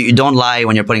truth. You don't lie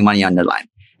when you're putting money on the line.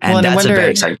 And that's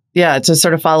very exciting. Yeah, to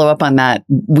sort of follow up on that,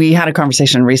 we had a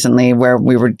conversation recently where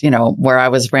we were, where I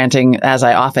was ranting, as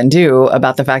I often do,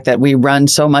 about the fact that we run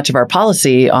so much of our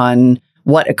policy on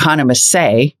what economists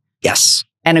say. Yes.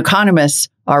 And economists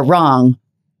are wrong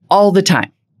all the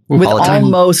time. With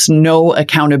almost no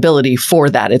accountability for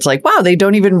that. It's like, wow, they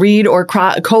don't even read or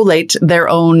collate their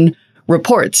own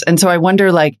reports. And so I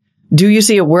wonder, do you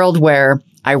see a world where,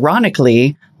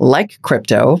 ironically, like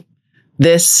crypto,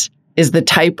 this is the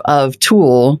type of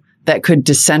tool that could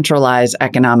decentralize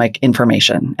economic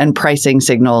information and pricing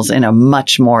signals in a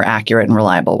much more accurate and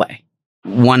reliable way?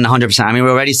 100%. I mean,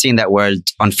 we're already seeing that world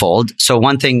unfold. So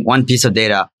one piece of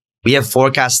data, we have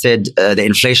forecasted the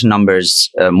inflation numbers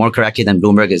more correctly than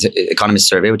Bloomberg's economist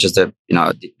survey, which is the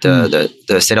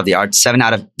state of the art, 7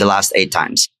 out of the last 8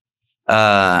 times.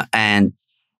 And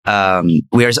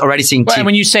we are already seeing.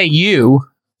 When you say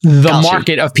the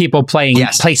market of people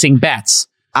placing bets,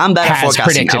 I'm bad at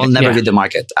forecasting. I will never read the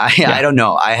market. I don't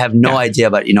know. I have no idea,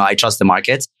 but I trust the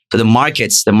markets. So the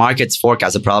markets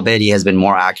forecast, the probability has been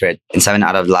more accurate in 7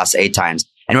 out of the last 8 times.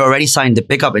 And we're already starting to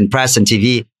pick up in press and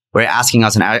TV. We're asking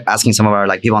us and asking some of our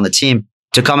people on the team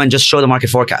to come and just show the market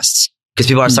forecasts because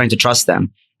people are starting to trust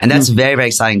them. And that's very, very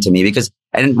exciting to me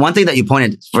and one thing that you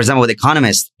pointed, for example, with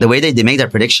economists, the way they make their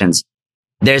predictions,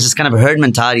 there's this kind of herd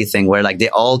mentality thing where they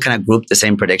all kind of group the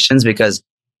same predictions because,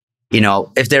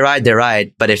 if they're right, they're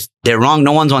right. But if they're wrong,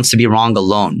 no one wants to be wrong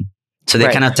alone. So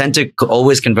they kind of tend to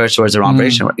always converge towards the wrong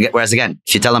prediction. Whereas again,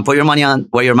 if you tell them, put your money on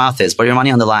where your mouth is, put your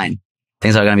money on the line,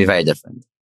 things are going to be very different.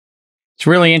 It's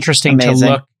really interesting to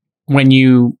look when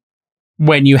you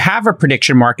have a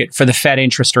prediction market for the Fed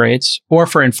interest rates or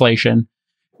for inflation,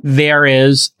 there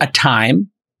is a time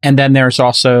and then there's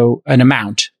also an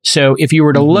amount. So if you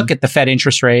were to look at the Fed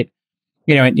interest rate,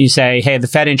 and you say, hey, the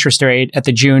Fed interest rate at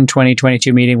the June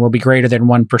 2022 meeting will be greater than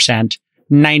 1%,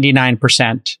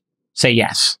 99% say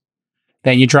yes.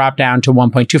 Then you drop down to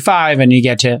 1.25 and you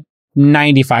get to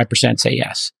 95% say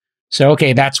yes. So,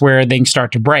 okay, that's where things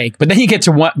start to break. But then you get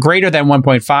to greater than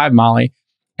 1.5, Molly,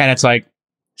 and it's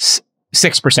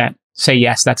 6% say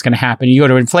yes, that's going to happen. You go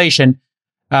to inflation,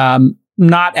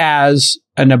 not as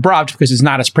an abrupt because it's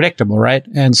not as predictable, right?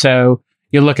 And so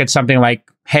you look at something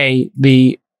like, hey,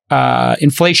 the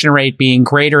inflation rate being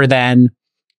greater than,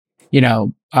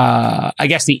 I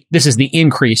guess this is the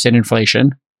increase in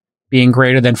inflation being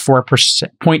greater than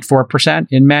 0.4%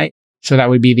 in May. So that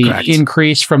would be the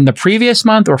increase from the previous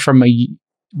month or from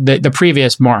the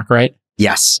previous mark, right?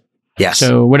 Yes.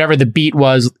 So whatever the beat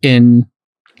was in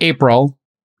April,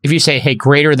 if you say, hey,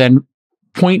 greater than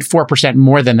 0.4%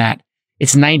 more than that,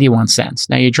 it's 91 cents.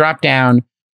 Now you drop down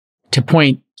to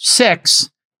 0.6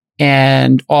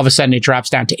 and all of a sudden it drops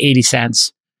down to 80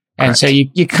 cents. And so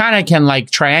you kind of can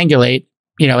triangulate,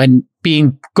 and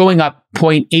going up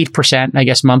 0.8%, I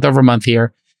guess, month over month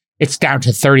here, it's down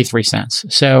to 33 cents.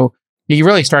 So you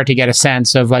really start to get a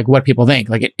sense of what people think.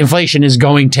 Inflation is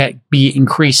going to be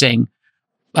increasing.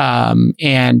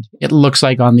 And it looks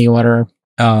like on the order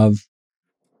of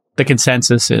the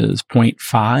consensus is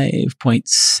 0.5,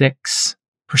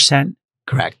 0.6%.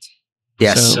 Correct.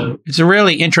 Yes. So it's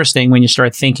really interesting when you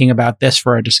start thinking about this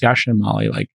for a discussion,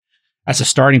 Molly, as a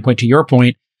starting point to your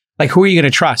point, who are you going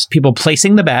to trust? People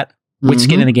placing the bet with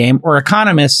skin in the game or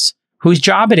economists whose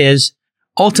job it is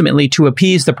ultimately to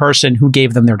appease the person who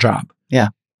gave them their job. Yeah.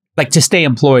 To stay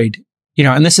employed,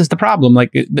 and this is the problem.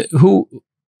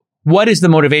 What is the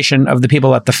motivation of the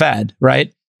people at the Fed,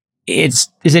 right? Is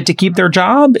it to keep their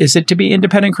job? Is it to be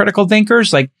independent critical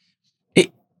thinkers?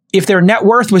 If their net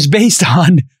worth was based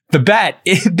on the bet,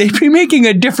 they'd be making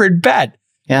a different bet.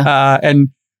 Yeah. And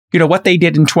what they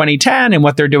did in 2010 and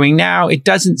what they're doing now, it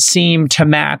doesn't seem to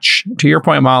match, to your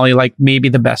point, Molly, maybe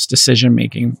the best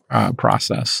decision-making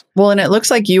process. Well, and it looks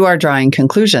like you are drawing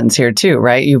conclusions here too,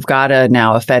 right? You've got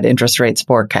a Fed interest rates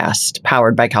forecast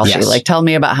powered by Kalshi. Yes. Tell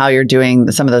me about how you're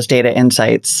doing some of those data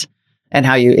insights and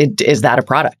how is that a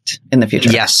product in the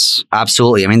future? Yes,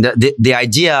 absolutely. I mean, the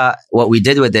idea, what we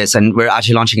did with this, and we're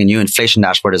actually launching a new inflation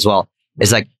dashboard as well,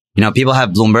 is people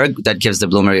have Bloomberg that gives the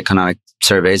Bloomberg economic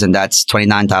surveys, and that's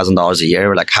 $29,000 a year.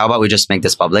 We're how about we just make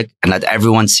this public and let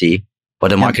everyone see what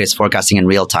the market is forecasting in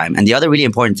real time? And the other really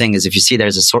important thing is if you see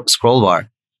there's a scroll bar,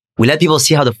 we let people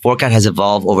see how the forecast has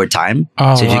evolved over time.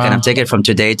 So if you kind of take it from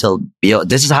today till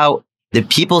this is how the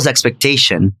people's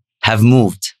expectation have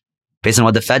moved based on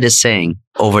what the Fed is saying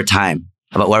over time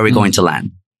about where we're going to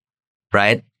land,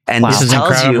 right? And this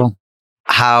tells you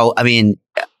how, how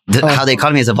the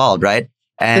economy has evolved, right?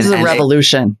 And this is a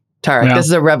revolution, Tarek. Yeah. This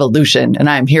is a revolution, and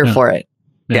I'm here for it.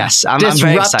 Yeah. Yes, I'm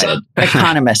very excited.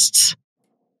 Economists.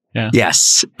 Yeah.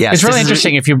 Yes. It's really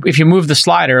interesting. If you move the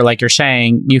slider, like you're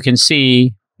saying, you can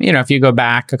see, if you go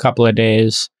back a couple of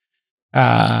days,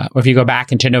 or if you go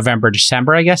back into November,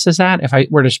 December, I guess, is that? If I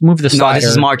were to move the slider. No, this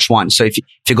is March 1. So if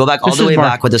you go back all the way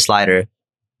back with the slider,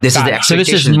 this is the expectation.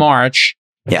 So this is March.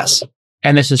 Yes.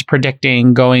 And this is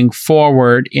predicting going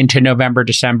forward into November,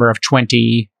 December of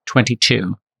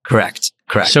 2022. Correct.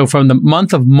 So from the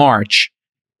month of March,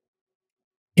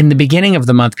 in the beginning of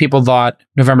the month, people thought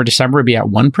November, December would be at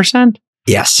 1%.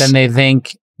 Yes. Then they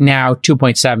think now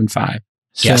 2.75.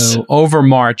 So over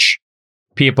March,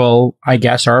 people, I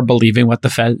guess, are believing what the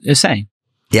Fed is saying.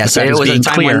 Yes. It was being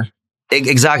clear.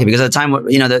 Exactly. Because at the time,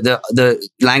 the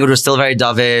language was still very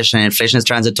dovish and inflation is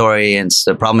transitory and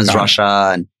the problem is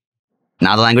Russia. And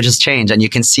now the language has changed and you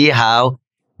can see how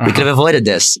we could have avoided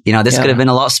this. This could have been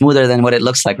a lot smoother than what it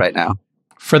looks like right now.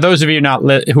 For those of you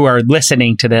who are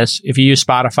listening to this, if you use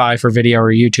Spotify for video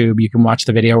or YouTube, you can watch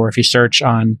the video, or if you search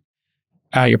on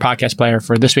your podcast player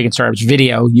for This Week in Startups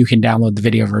video, you can download the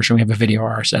video version. We have a video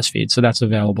RSS feed, so that's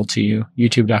available to you,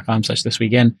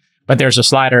 youtube.com/thisweekin. But there's a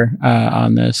slider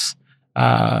on this,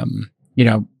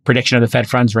 prediction of the Fed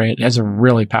funds rate. It's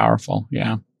really powerful.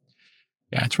 Yeah,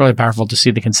 it's really powerful to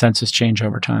see the consensus change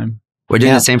over time. We're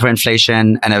doing the same for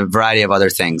inflation and a variety of other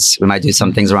things. We might do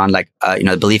some things around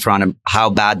the belief around how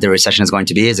bad the recession is going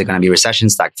to be. Is it going to be recession,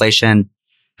 stagflation?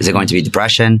 Is it going to be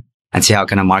depression? And see how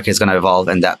kind of market is going to evolve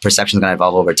and that perception is going to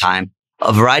evolve over time.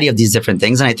 A variety of these different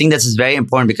things. And I think this is very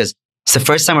important because it's the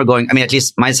first time we're going, at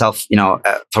least myself,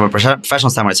 from a professional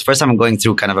standpoint, it's the first time I'm going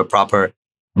through kind of a proper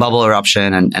bubble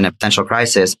eruption and a potential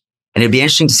crisis. And it'd be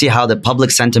interesting to see how the public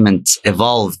sentiment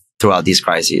evolve throughout these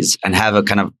crises and have a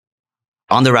kind of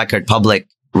on the record, public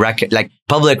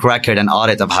record and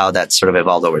audit of how that sort of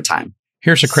evolved over time.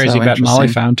 Here's a crazy bet Molly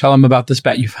found. Tell them about this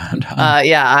bet you found.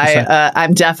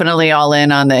 I'm definitely all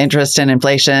in on the interest in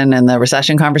inflation and the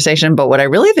recession conversation. But what I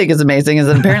really think is amazing is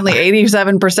that apparently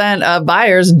 87% of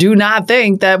buyers do not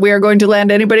think that we are going to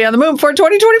land anybody on the moon before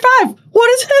 2025. What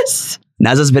is this?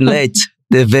 NASA's been late.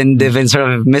 They've been sort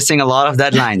of missing a lot of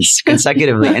deadlines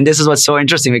consecutively. And this is what's so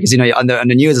interesting because, on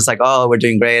the news, it's like, oh, we're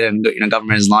doing great and,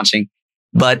 government is launching.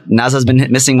 But NASA's been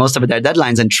missing most of their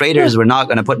deadlines and traders were not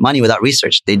going to put money without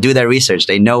research. They do their research.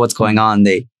 They know what's going on.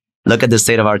 They look at the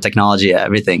state of our technology,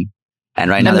 everything. And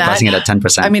right now they're pricing it at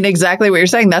 10%. Exactly what you're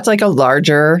saying. That's like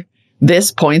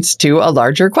this points to a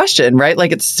larger question, right?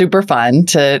 Like it's super fun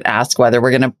to ask whether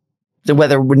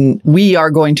we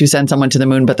are going to send someone to the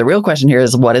moon. But the real question here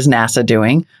is, what is NASA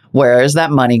doing? Where is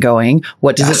that money going?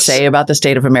 What does it say about the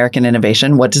state of American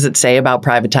innovation? What does it say about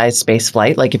privatized space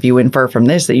flight? Like if you infer from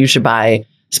this that you should buy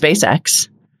SpaceX,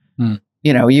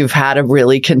 you've had a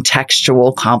really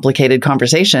contextual, complicated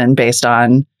conversation based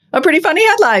on a pretty funny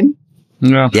headline.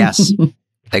 Yeah. Yes.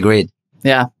 Agreed.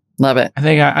 Yeah. Love it.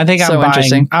 I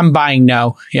think I'm buying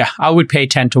no. Yeah. I would pay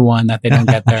 10 to 1 that they don't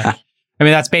get there.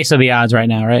 That's basically the odds right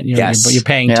now, right? Yes. But you're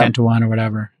paying 10 to 1 or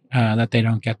whatever that they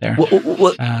don't get there.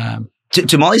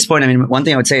 To Molly's point, one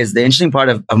thing I would say is the interesting part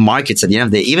of markets at the end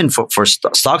of the day, even for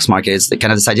stocks market, is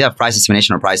kind of this idea of price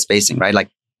dissemination or price spacing, right? Like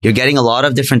you're getting a lot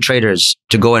of different traders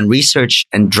to go and research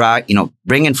and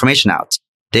bring information out.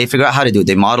 They figure out how to do it.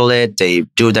 They model it. They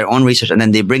do their own research and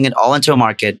then they bring it all into a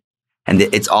market and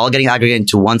it's all getting aggregated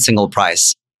into one single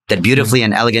price that beautifully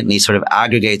and elegantly sort of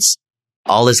aggregates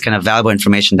all this kind of valuable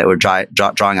information that we're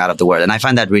drawing out of the world. And I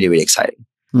find that really, really exciting.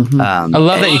 Mm-hmm. I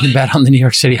love that you can bet on the New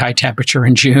York City high temperature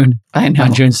in June. I know.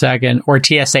 On June 2nd. Or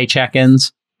TSA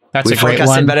check-ins. That's a great one. We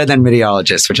forecasted better than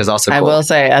meteorologists, which is also cool. I will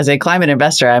say, as a climate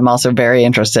investor, I'm also very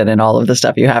interested in all of the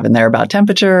stuff you have in there about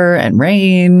temperature and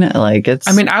rain.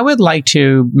 I would like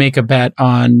to make a bet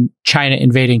on China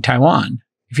invading Taiwan.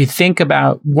 If you think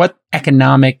about what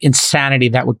economic insanity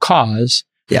that would cause.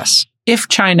 Yes. If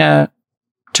China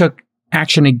took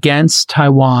action against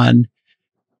Taiwan,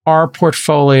 our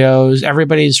portfolios,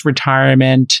 everybody's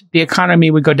retirement, the economy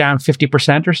would go down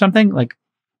 50% or something.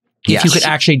 If you could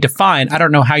actually define, I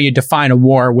don't know how you define a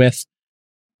war with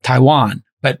Taiwan,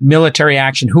 but military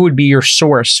action, who would be your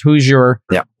source? Who's your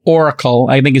oracle?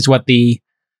 I think is what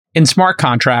in smart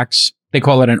contracts, they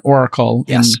call it an oracle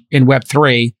in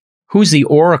Web3. Who's the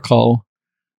oracle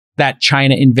that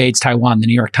China invades Taiwan? The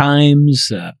New York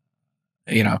Times,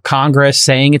 Congress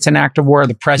saying it's an act of war.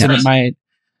 The president might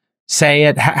say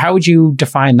it. How would you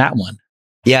define that one?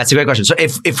 Yeah, it's a great question. So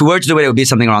if we were to do it, it would be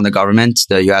something around the government,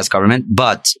 the US government,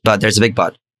 but there's a big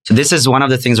but. So this is one of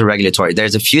the things with regulatory.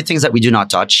 There's a few things that we do not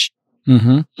touch.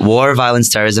 Mm-hmm. War, violence,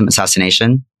 terrorism,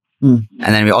 assassination. And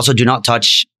then we also do not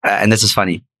touch, and this is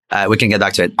funny, we can get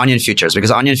back to it, onion futures,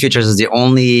 because onion futures is the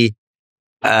only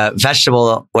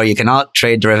vegetable where you cannot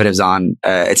trade derivatives on.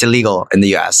 It's illegal in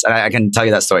the US. And I can tell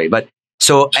you that story. But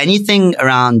so anything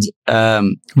around these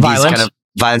kind of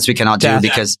violence we cannot do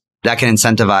because that can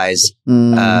incentivize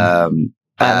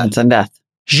violence and death.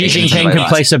 Xi Jinping can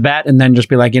place a bet and then just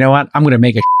be like, you know what? I'm going to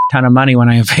make a ton of money when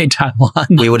I invade Taiwan.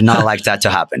 We would not like that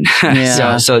to happen.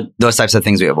 So those types of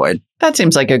things we avoid. That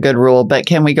seems like a good rule, but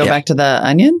can we go back to the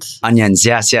onions? Onions,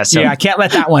 yes. So, I can't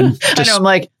let that one just I know, I'm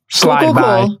like, slide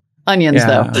by. Cool. Onions,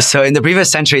 though. So in the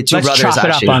previous century, Let's brothers chop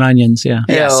actually. it up on onions,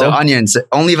 Yeah, so onions,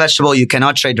 only vegetable you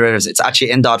cannot trade derivatives. It's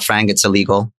actually in Dodd-Frank, it's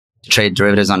illegal to trade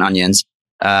derivatives on onions.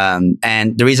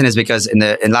 And the reason is because in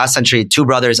last century, two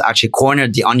brothers actually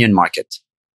cornered the onion market.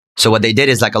 So what they did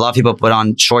is a lot of people put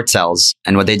on short sells.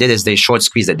 And what they did is they short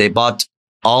squeezed it. They bought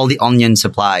all the onion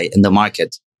supply in the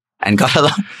market and got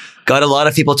a lot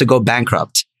of people to go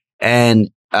bankrupt.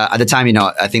 And at the time,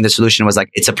 I think the solution was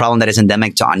it's a problem that is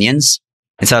endemic to onions.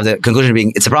 Instead of the conclusion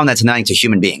being, it's a problem that's endemic to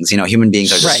human beings. Human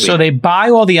beings are just So they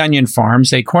buy all the onion farms,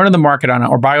 they corner the market on it,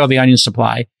 or buy all the onion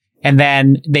supply. and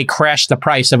then they crash the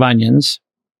price of onions.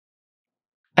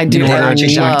 I do. They actually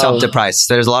jacked up the price.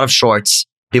 There's a lot of shorts.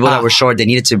 People that were short, they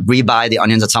needed to rebuy the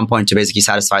onions at some point to basically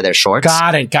satisfy their shorts.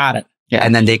 Got it. Yeah.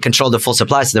 And then they controlled the full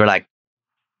supply. So they were like,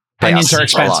 onions are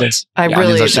expensive.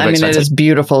 It is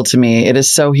beautiful to me. It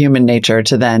is so human nature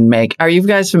to then make. Are you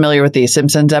guys familiar with the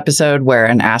Simpsons episode where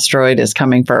an asteroid is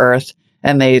coming for Earth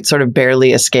and they sort of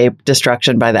barely escape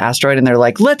destruction by the asteroid? And they're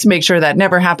like, let's make sure that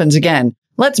never happens again.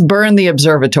 Let's burn the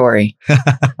observatory.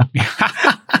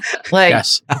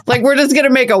 Like we're just going to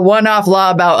make a one-off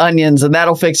law about onions and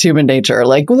that'll fix human nature.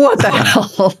 Like, what the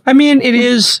hell? I mean, it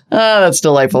is. Oh, that's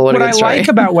delightful. What I like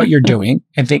about what you're doing,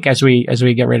 I think as we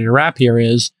get ready to wrap here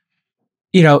is,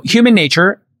 human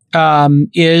nature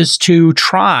is to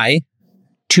try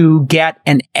to get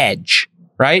an edge,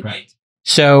 right?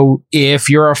 So if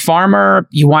you're a farmer,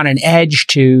 you want an edge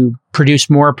to produce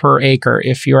more per acre.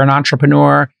 If you're an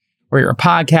entrepreneur or you're a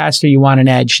podcaster, you want an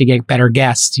edge to get better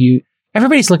guests.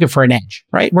 Everybody's looking for an edge,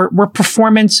 right? We're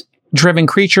performance-driven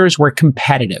creatures. We're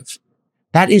competitive.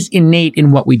 That is innate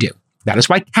in what we do. That is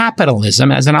why capitalism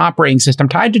as an operating system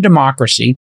tied to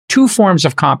democracy, two forms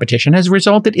of competition, has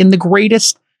resulted in the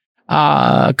greatest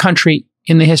country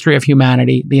in the history of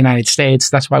humanity, the United States.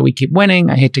 That's why we keep winning.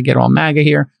 I hate to get all MAGA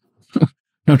here.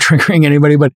 No triggering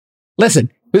anybody, but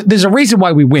listen, there's a reason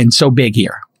why we win so big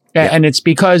here. Yeah. And it's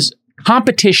because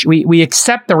competition, we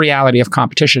accept the reality of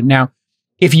competition. Now,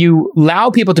 if you allow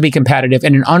people to be competitive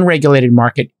in an unregulated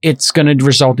market, it's going to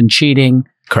result in cheating.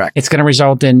 Correct. It's going to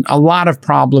result in a lot of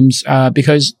problems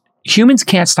because humans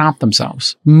can't stop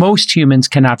themselves. Most humans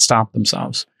cannot stop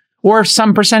themselves. Or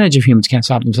some percentage of humans can't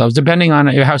stop themselves, depending on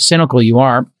how cynical you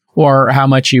are or how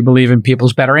much you believe in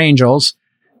people's better angels.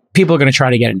 People are going to try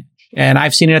to get an edge. And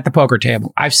I've seen it at the poker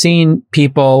table. I've seen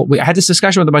people, I had this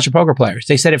discussion with a bunch of poker players.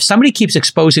 They said if somebody keeps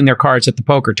exposing their cards at the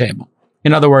poker table,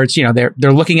 in other words, they're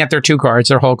looking at their two cards,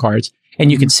 their whole cards,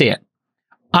 and you can see it.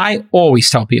 I always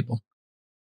tell people,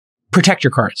 protect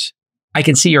your cards. I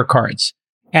can see your cards.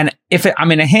 And if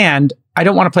I'm in a hand, I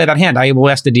don't want to play that hand. I will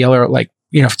ask the dealer,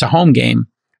 if it's a home game,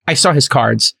 I saw his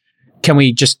cards. Can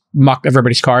we just muck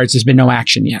everybody's cards? There's been no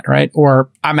action yet, right?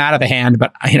 Or I'm out of the hand,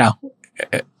 but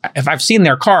if I've seen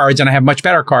their cards and I have much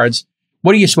better cards,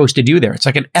 what are you supposed to do there? It's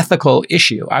like an ethical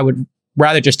issue. I would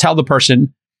rather just tell the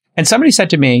person. And somebody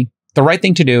said to me, the right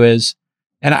thing to do is,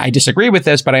 and I disagree with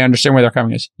this, but I understand where they're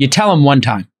coming is, you tell them one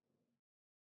time.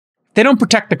 They don't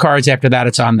protect the cards after that,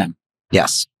 it's on them.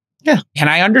 Yes. Yeah. And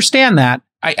I understand that.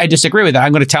 I disagree with that.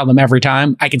 I'm going to tell them every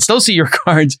time. I can still see your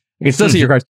cards. I can still see your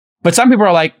cards. But some people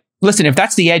are like, listen, if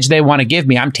that's the edge they want to give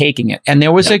me, I'm taking it. And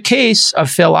there was a case of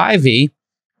Phil Ivey,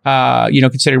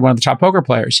 considered one of the top poker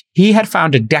players. He had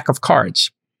found a deck of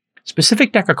cards,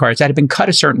 specific deck of cards that had been cut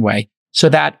a certain way so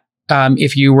that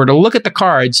if you were to look at the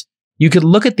cards, you could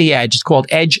look at the edge. It's called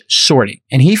edge sorting.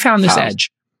 And he found this edge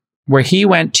where he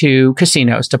went to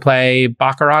casinos to play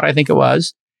Baccarat, I think it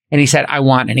was. And he said, I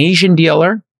want an Asian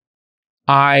dealer.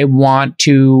 I want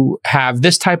to have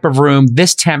this type of room,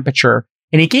 this temperature.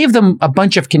 And he gave them a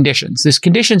bunch of conditions. These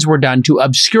conditions were done to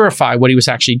obscurify what he was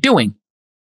actually doing.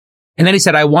 And then he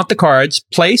said, I want the cards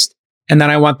placed, and then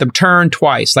I want them turned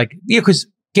twice. Because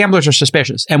gamblers are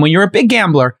suspicious. And when you're a big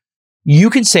gambler, you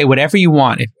can say whatever you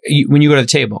want when you go to the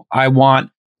table. I want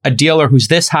a dealer who's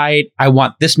this height. I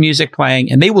want this music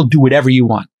playing, and they will do whatever you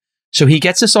want. So he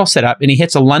gets this all set up, and he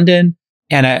hits a London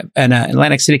and an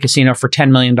Atlantic City casino for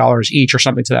 $10 million each or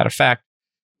something to that effect.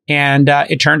 And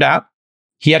it turned out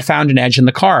he had found an edge in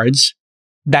the cards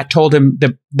that told him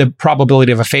the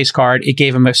probability of a face card. It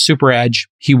gave him a super edge.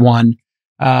 He won.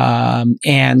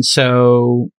 And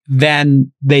so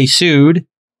then they sued.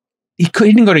 He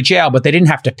didn't go to jail, but they didn't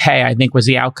have to pay, I think was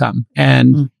the outcome.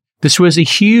 And this was a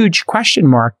huge question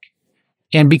mark.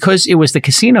 And because it was the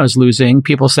casinos losing,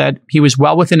 people said he was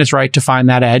well within his right to find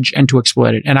that edge and to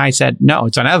exploit it. And I said, no,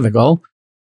 it's unethical.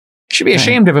 He should be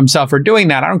ashamed of himself for doing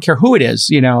that. I don't care who it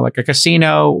is, like a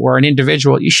casino or an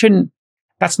individual. You shouldn't,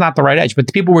 that's not the right edge. But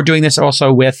the people were doing this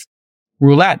also with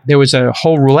roulette. There was a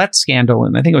whole roulette scandal,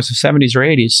 and I think it was the 70s or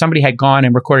 80s. Somebody had gone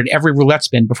and recorded every roulette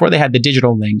spin before they had the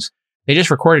digital things. They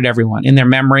just recorded everyone in their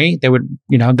memory. They would,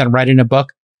 then write in a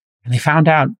book. And they found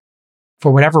out,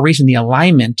 for whatever reason, the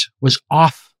alignment was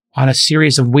off on a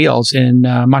series of wheels in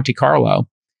Monte Carlo,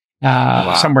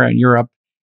 somewhere in Europe.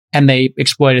 And they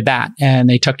exploited that. And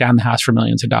they took down the house for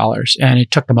millions of dollars. And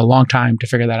it took them a long time to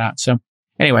figure that out. So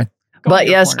anyway. But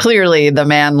yes, clearly the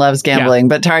man loves gambling.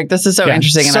 Yeah. But Tarek, this is so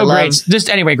interesting. And so I love great. Just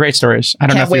anyway, great stories. I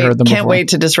don't know if you heard them Can't wait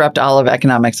to disrupt all of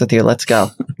economics with you. Let's go.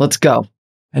 Let's go.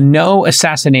 And no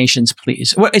assassinations,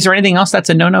 please. What, is there anything else that's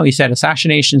a no-no? He said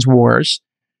assassinations, wars.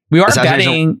 We are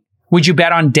betting Would you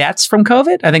bet on debts from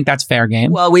COVID? I think that's fair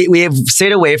game. Well, we have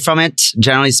stayed away from it,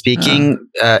 generally speaking.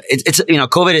 It's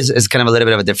COVID is kind of a little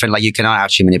bit of a different, like you cannot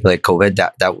actually manipulate COVID.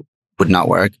 That would not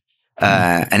work.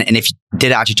 And if you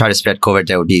did actually try to spread COVID,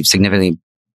 that would be significantly,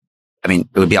 it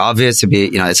would be obvious. It'd be,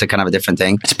 it's a kind of a different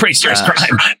thing. It's a pretty serious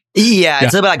crime. Yeah,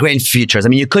 it's a little bit like grain futures.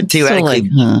 You could theoretically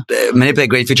manipulate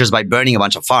grain futures by burning a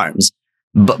bunch of farms.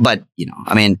 But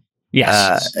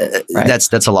yes,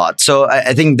 that's a lot. So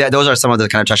I think that those are some of the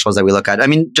kind of thresholds that we look at.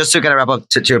 Just to kind of wrap up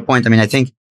to your point, I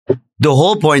think the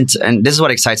whole point, and this is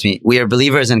what excites me, we are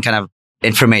believers in kind of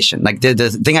information. Like the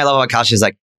thing I love about Kalshi is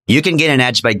like, you can gain an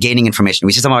edge by gaining information.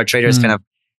 We see some of our traders kind of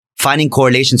finding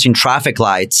correlations between traffic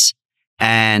lights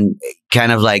and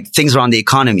kind of like things around the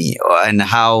economy and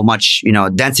how much,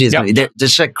 density is going to be.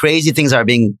 There's like crazy things that are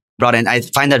being brought in. I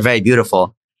find that very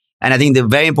beautiful. And I think the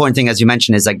very important thing, as you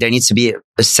mentioned, is like there needs to be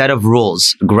a set of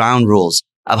rules, ground rules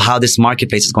of how this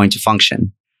marketplace is going to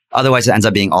function. Otherwise, it ends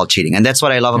up being all cheating. And that's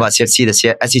what I love about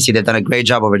CFTC. The SEC, they've done a great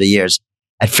job over the years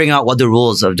at figuring out what the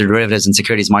rules of the derivatives and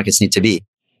securities markets need to be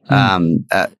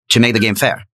to make the game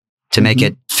fair, to make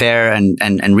it fair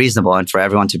and reasonable, and for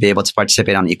everyone to be able to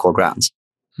participate on equal grounds.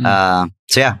 So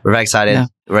yeah, we're very excited. Yeah.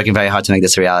 We're working very hard to make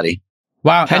this a reality.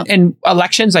 Wow. And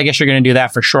elections, I guess you're going to do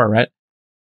that for sure, right?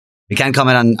 We can't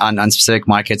comment on specific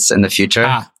markets in the future.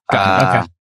 Okay.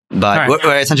 But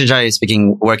we're essentially, generally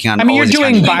speaking, working on. You're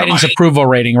doing Biden's approval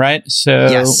rating, right? So,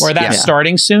 yes, or that's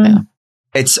starting soon. Yeah.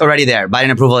 It's already there. Biden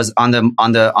approval is on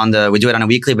the. We do it on a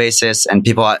weekly basis, and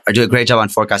people do a great job on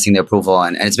forecasting the approval,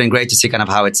 and it's been great to see kind of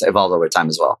how it's evolved over time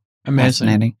as well. Amazing.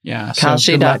 Fascinating. Yeah.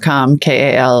 Kalshi.com,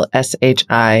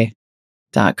 KALSHI.com.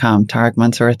 Tarek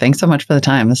Mansour, thanks so much for the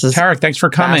time. This is Tarek, thanks for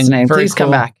coming. Please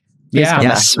come back.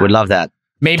 Yes, we'd love that.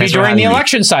 Maybe during the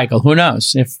election cycle, who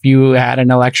knows? If you had an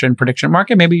election prediction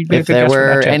market, maybe if there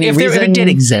were any reason if it did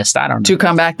exist, I don't know. To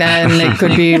come back, then it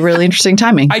could be really interesting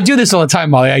timing. I do this all the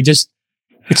time, Molly. It's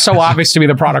so obvious to me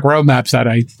the product roadmaps that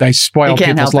I spoil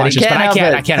people's launches, but I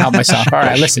can't help myself. All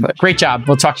right, listen, great job.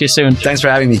 We'll talk to you soon. Thanks for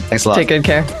having me. Thanks a lot. Take good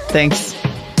care. Thanks.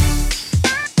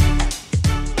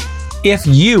 If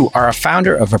you are a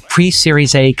founder of a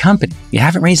pre-Series A company, you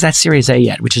haven't raised that Series A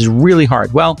yet, which is really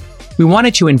hard. Well, we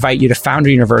wanted to invite you to Founder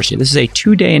University. This is a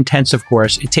 2-day intensive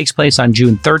course. It takes place on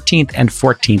June 13th and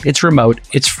 14th. It's remote.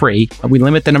 It's free. We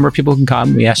limit the number of people who can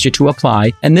come. We ask you to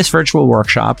apply. And this virtual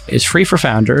workshop is free for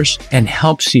founders and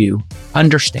helps you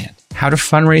understand how to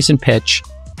fundraise and pitch,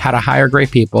 how to hire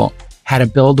great people, how to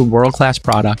build a world-class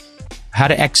product, how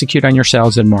to execute on your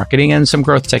sales and marketing, and some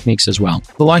growth techniques as well.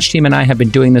 The launch team and I have been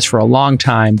doing this for a long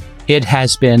time. It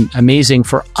has been amazing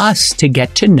for us to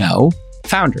get to know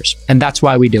founders, and that's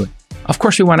why we do it. Of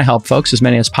course, we want to help folks, as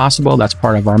many as possible. That's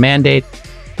part of our mandate.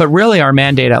 But really, our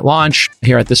mandate at launch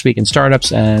here at This Week in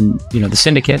Startups and the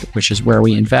Syndicate, which is where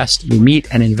we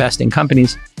meet and invest in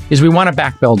companies, is we want to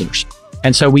back builders.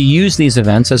 And so we use these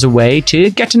events as a way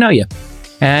to get to know you.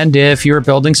 And if you're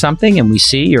building something and we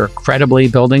see you're credibly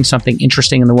building something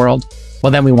interesting in the world,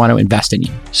 well, then we want to invest in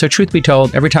you. So truth be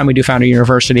told, every time we do Founder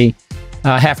University,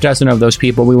 half dozen of those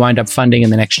people we wind up funding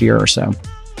in the next year or so.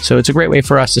 So it's a great way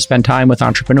for us to spend time with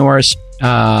entrepreneurs. We're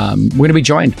going to be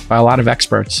joined by a lot of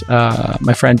experts.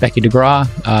 My friend Becky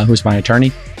DeGraw, who's my attorney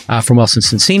from Wilson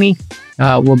Sonsini,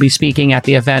 will be speaking at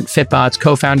the event. Fitbot's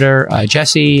co-founder,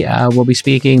 Jesse, will be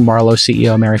speaking. Marlowe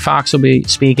CEO Mary Fox will be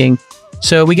speaking.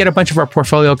 So we get a bunch of our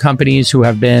portfolio companies who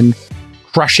have been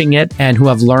crushing it and who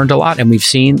have learned a lot. And we've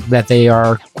seen that they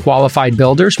are qualified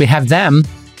builders. We have them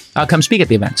come speak at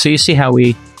the event. So you see how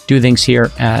we do things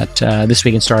here at This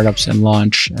Week in Startups and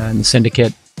Launch and the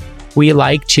Syndicate. We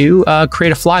like to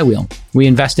create a flywheel. We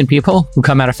invest in people who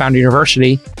come out of Founder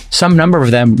University. Some number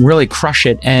of them really crush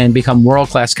it and become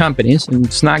world-class companies. And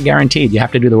it's not guaranteed. You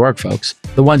have to do the work, folks.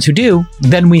 The ones who do,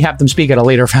 then we have them speak at a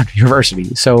later Founder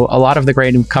University. So a lot of the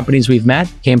great companies we've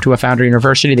met came to a Founder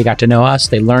University. They got to know us.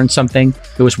 They learned something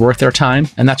that was worth their time.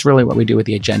 And that's really what we do with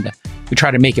the agenda. We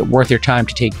try to make it worth your time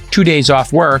to take 2 days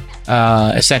off work,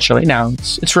 essentially. Now,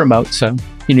 it's remote, so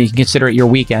you can consider it your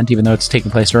weekend, even though it's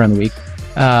taking place during the week.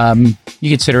 You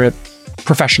consider it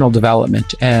professional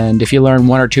development. And if you learn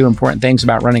 1 or 2 important things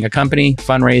about running a company,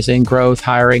 fundraising, growth,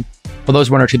 hiring, well, those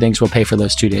 1 or 2 things will pay for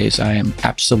those 2 days. I am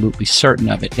absolutely certain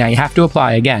of it. Now, you have to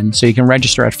apply again, so you can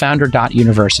register at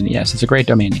founder.university. Yes, it's a great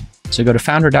domain name. So go to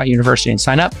founder.university and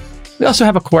sign up. We also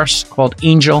have a course called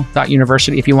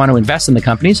angel.university. If you want to invest in the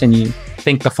companies and you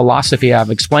think the philosophy I've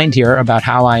explained here about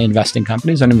how I invest in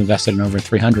companies, and I've invested in over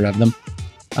 300 of them.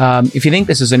 If you think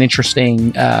this is an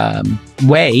interesting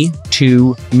way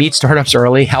to meet startups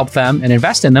early, help them, and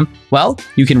invest in them, well,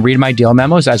 you can read my deal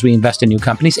memos as we invest in new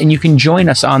companies, and you can join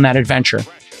us on that adventure.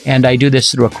 And I do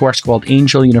this through a course called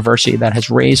Angel University that has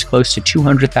raised close to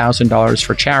 $200,000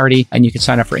 for charity. And you can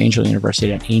sign up for Angel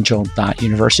University at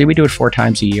angel.university. We do it 4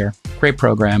 times a year. Great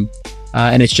program.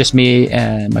 And it's just me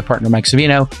and my partner, Mike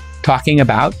Savino, talking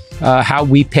about how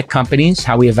we pick companies,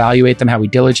 how we evaluate them, how we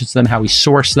diligence them, how we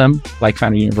source them. Like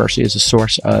Founder University is a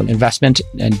source of investment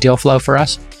and deal flow for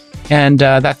us. And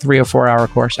that 3 or 4 hour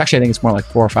course, actually, I think it's more like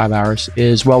 4 or 5 hours,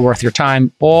 is well worth your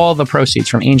time. All the proceeds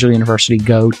from Angel University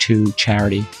go to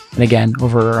charity. And again,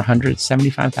 over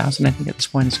 175,000, I think at this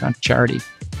point, has gone to charity. So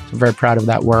I'm very proud of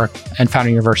that work. And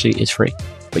Founder University is free,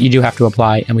 but you do have to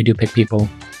apply, and we do pick people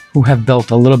who have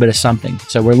built a little bit of something.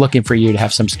 So we're looking for you to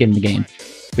have some skin in the game.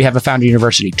 We have a Founder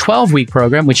University 12-week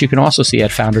program, which you can also see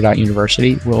at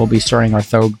founder.university. We'll be starting our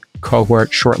 3rd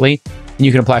cohort shortly. And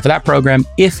you can apply for that program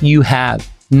if you have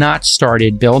not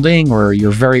started building, or you're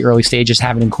very early stages,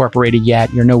 haven't incorporated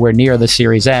yet, you're nowhere near the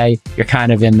Series A, you're kind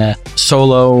of in the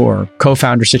solo or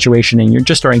co-founder situation and you're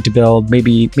just starting to build.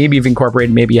 Maybe you've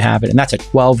incorporated, maybe you haven't. And that's a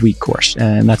 12-week course.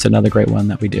 And that's another great one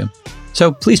that we do.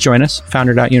 So please join us,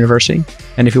 founder.university.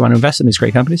 And if you want to invest in these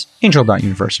great companies,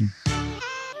 angel.university.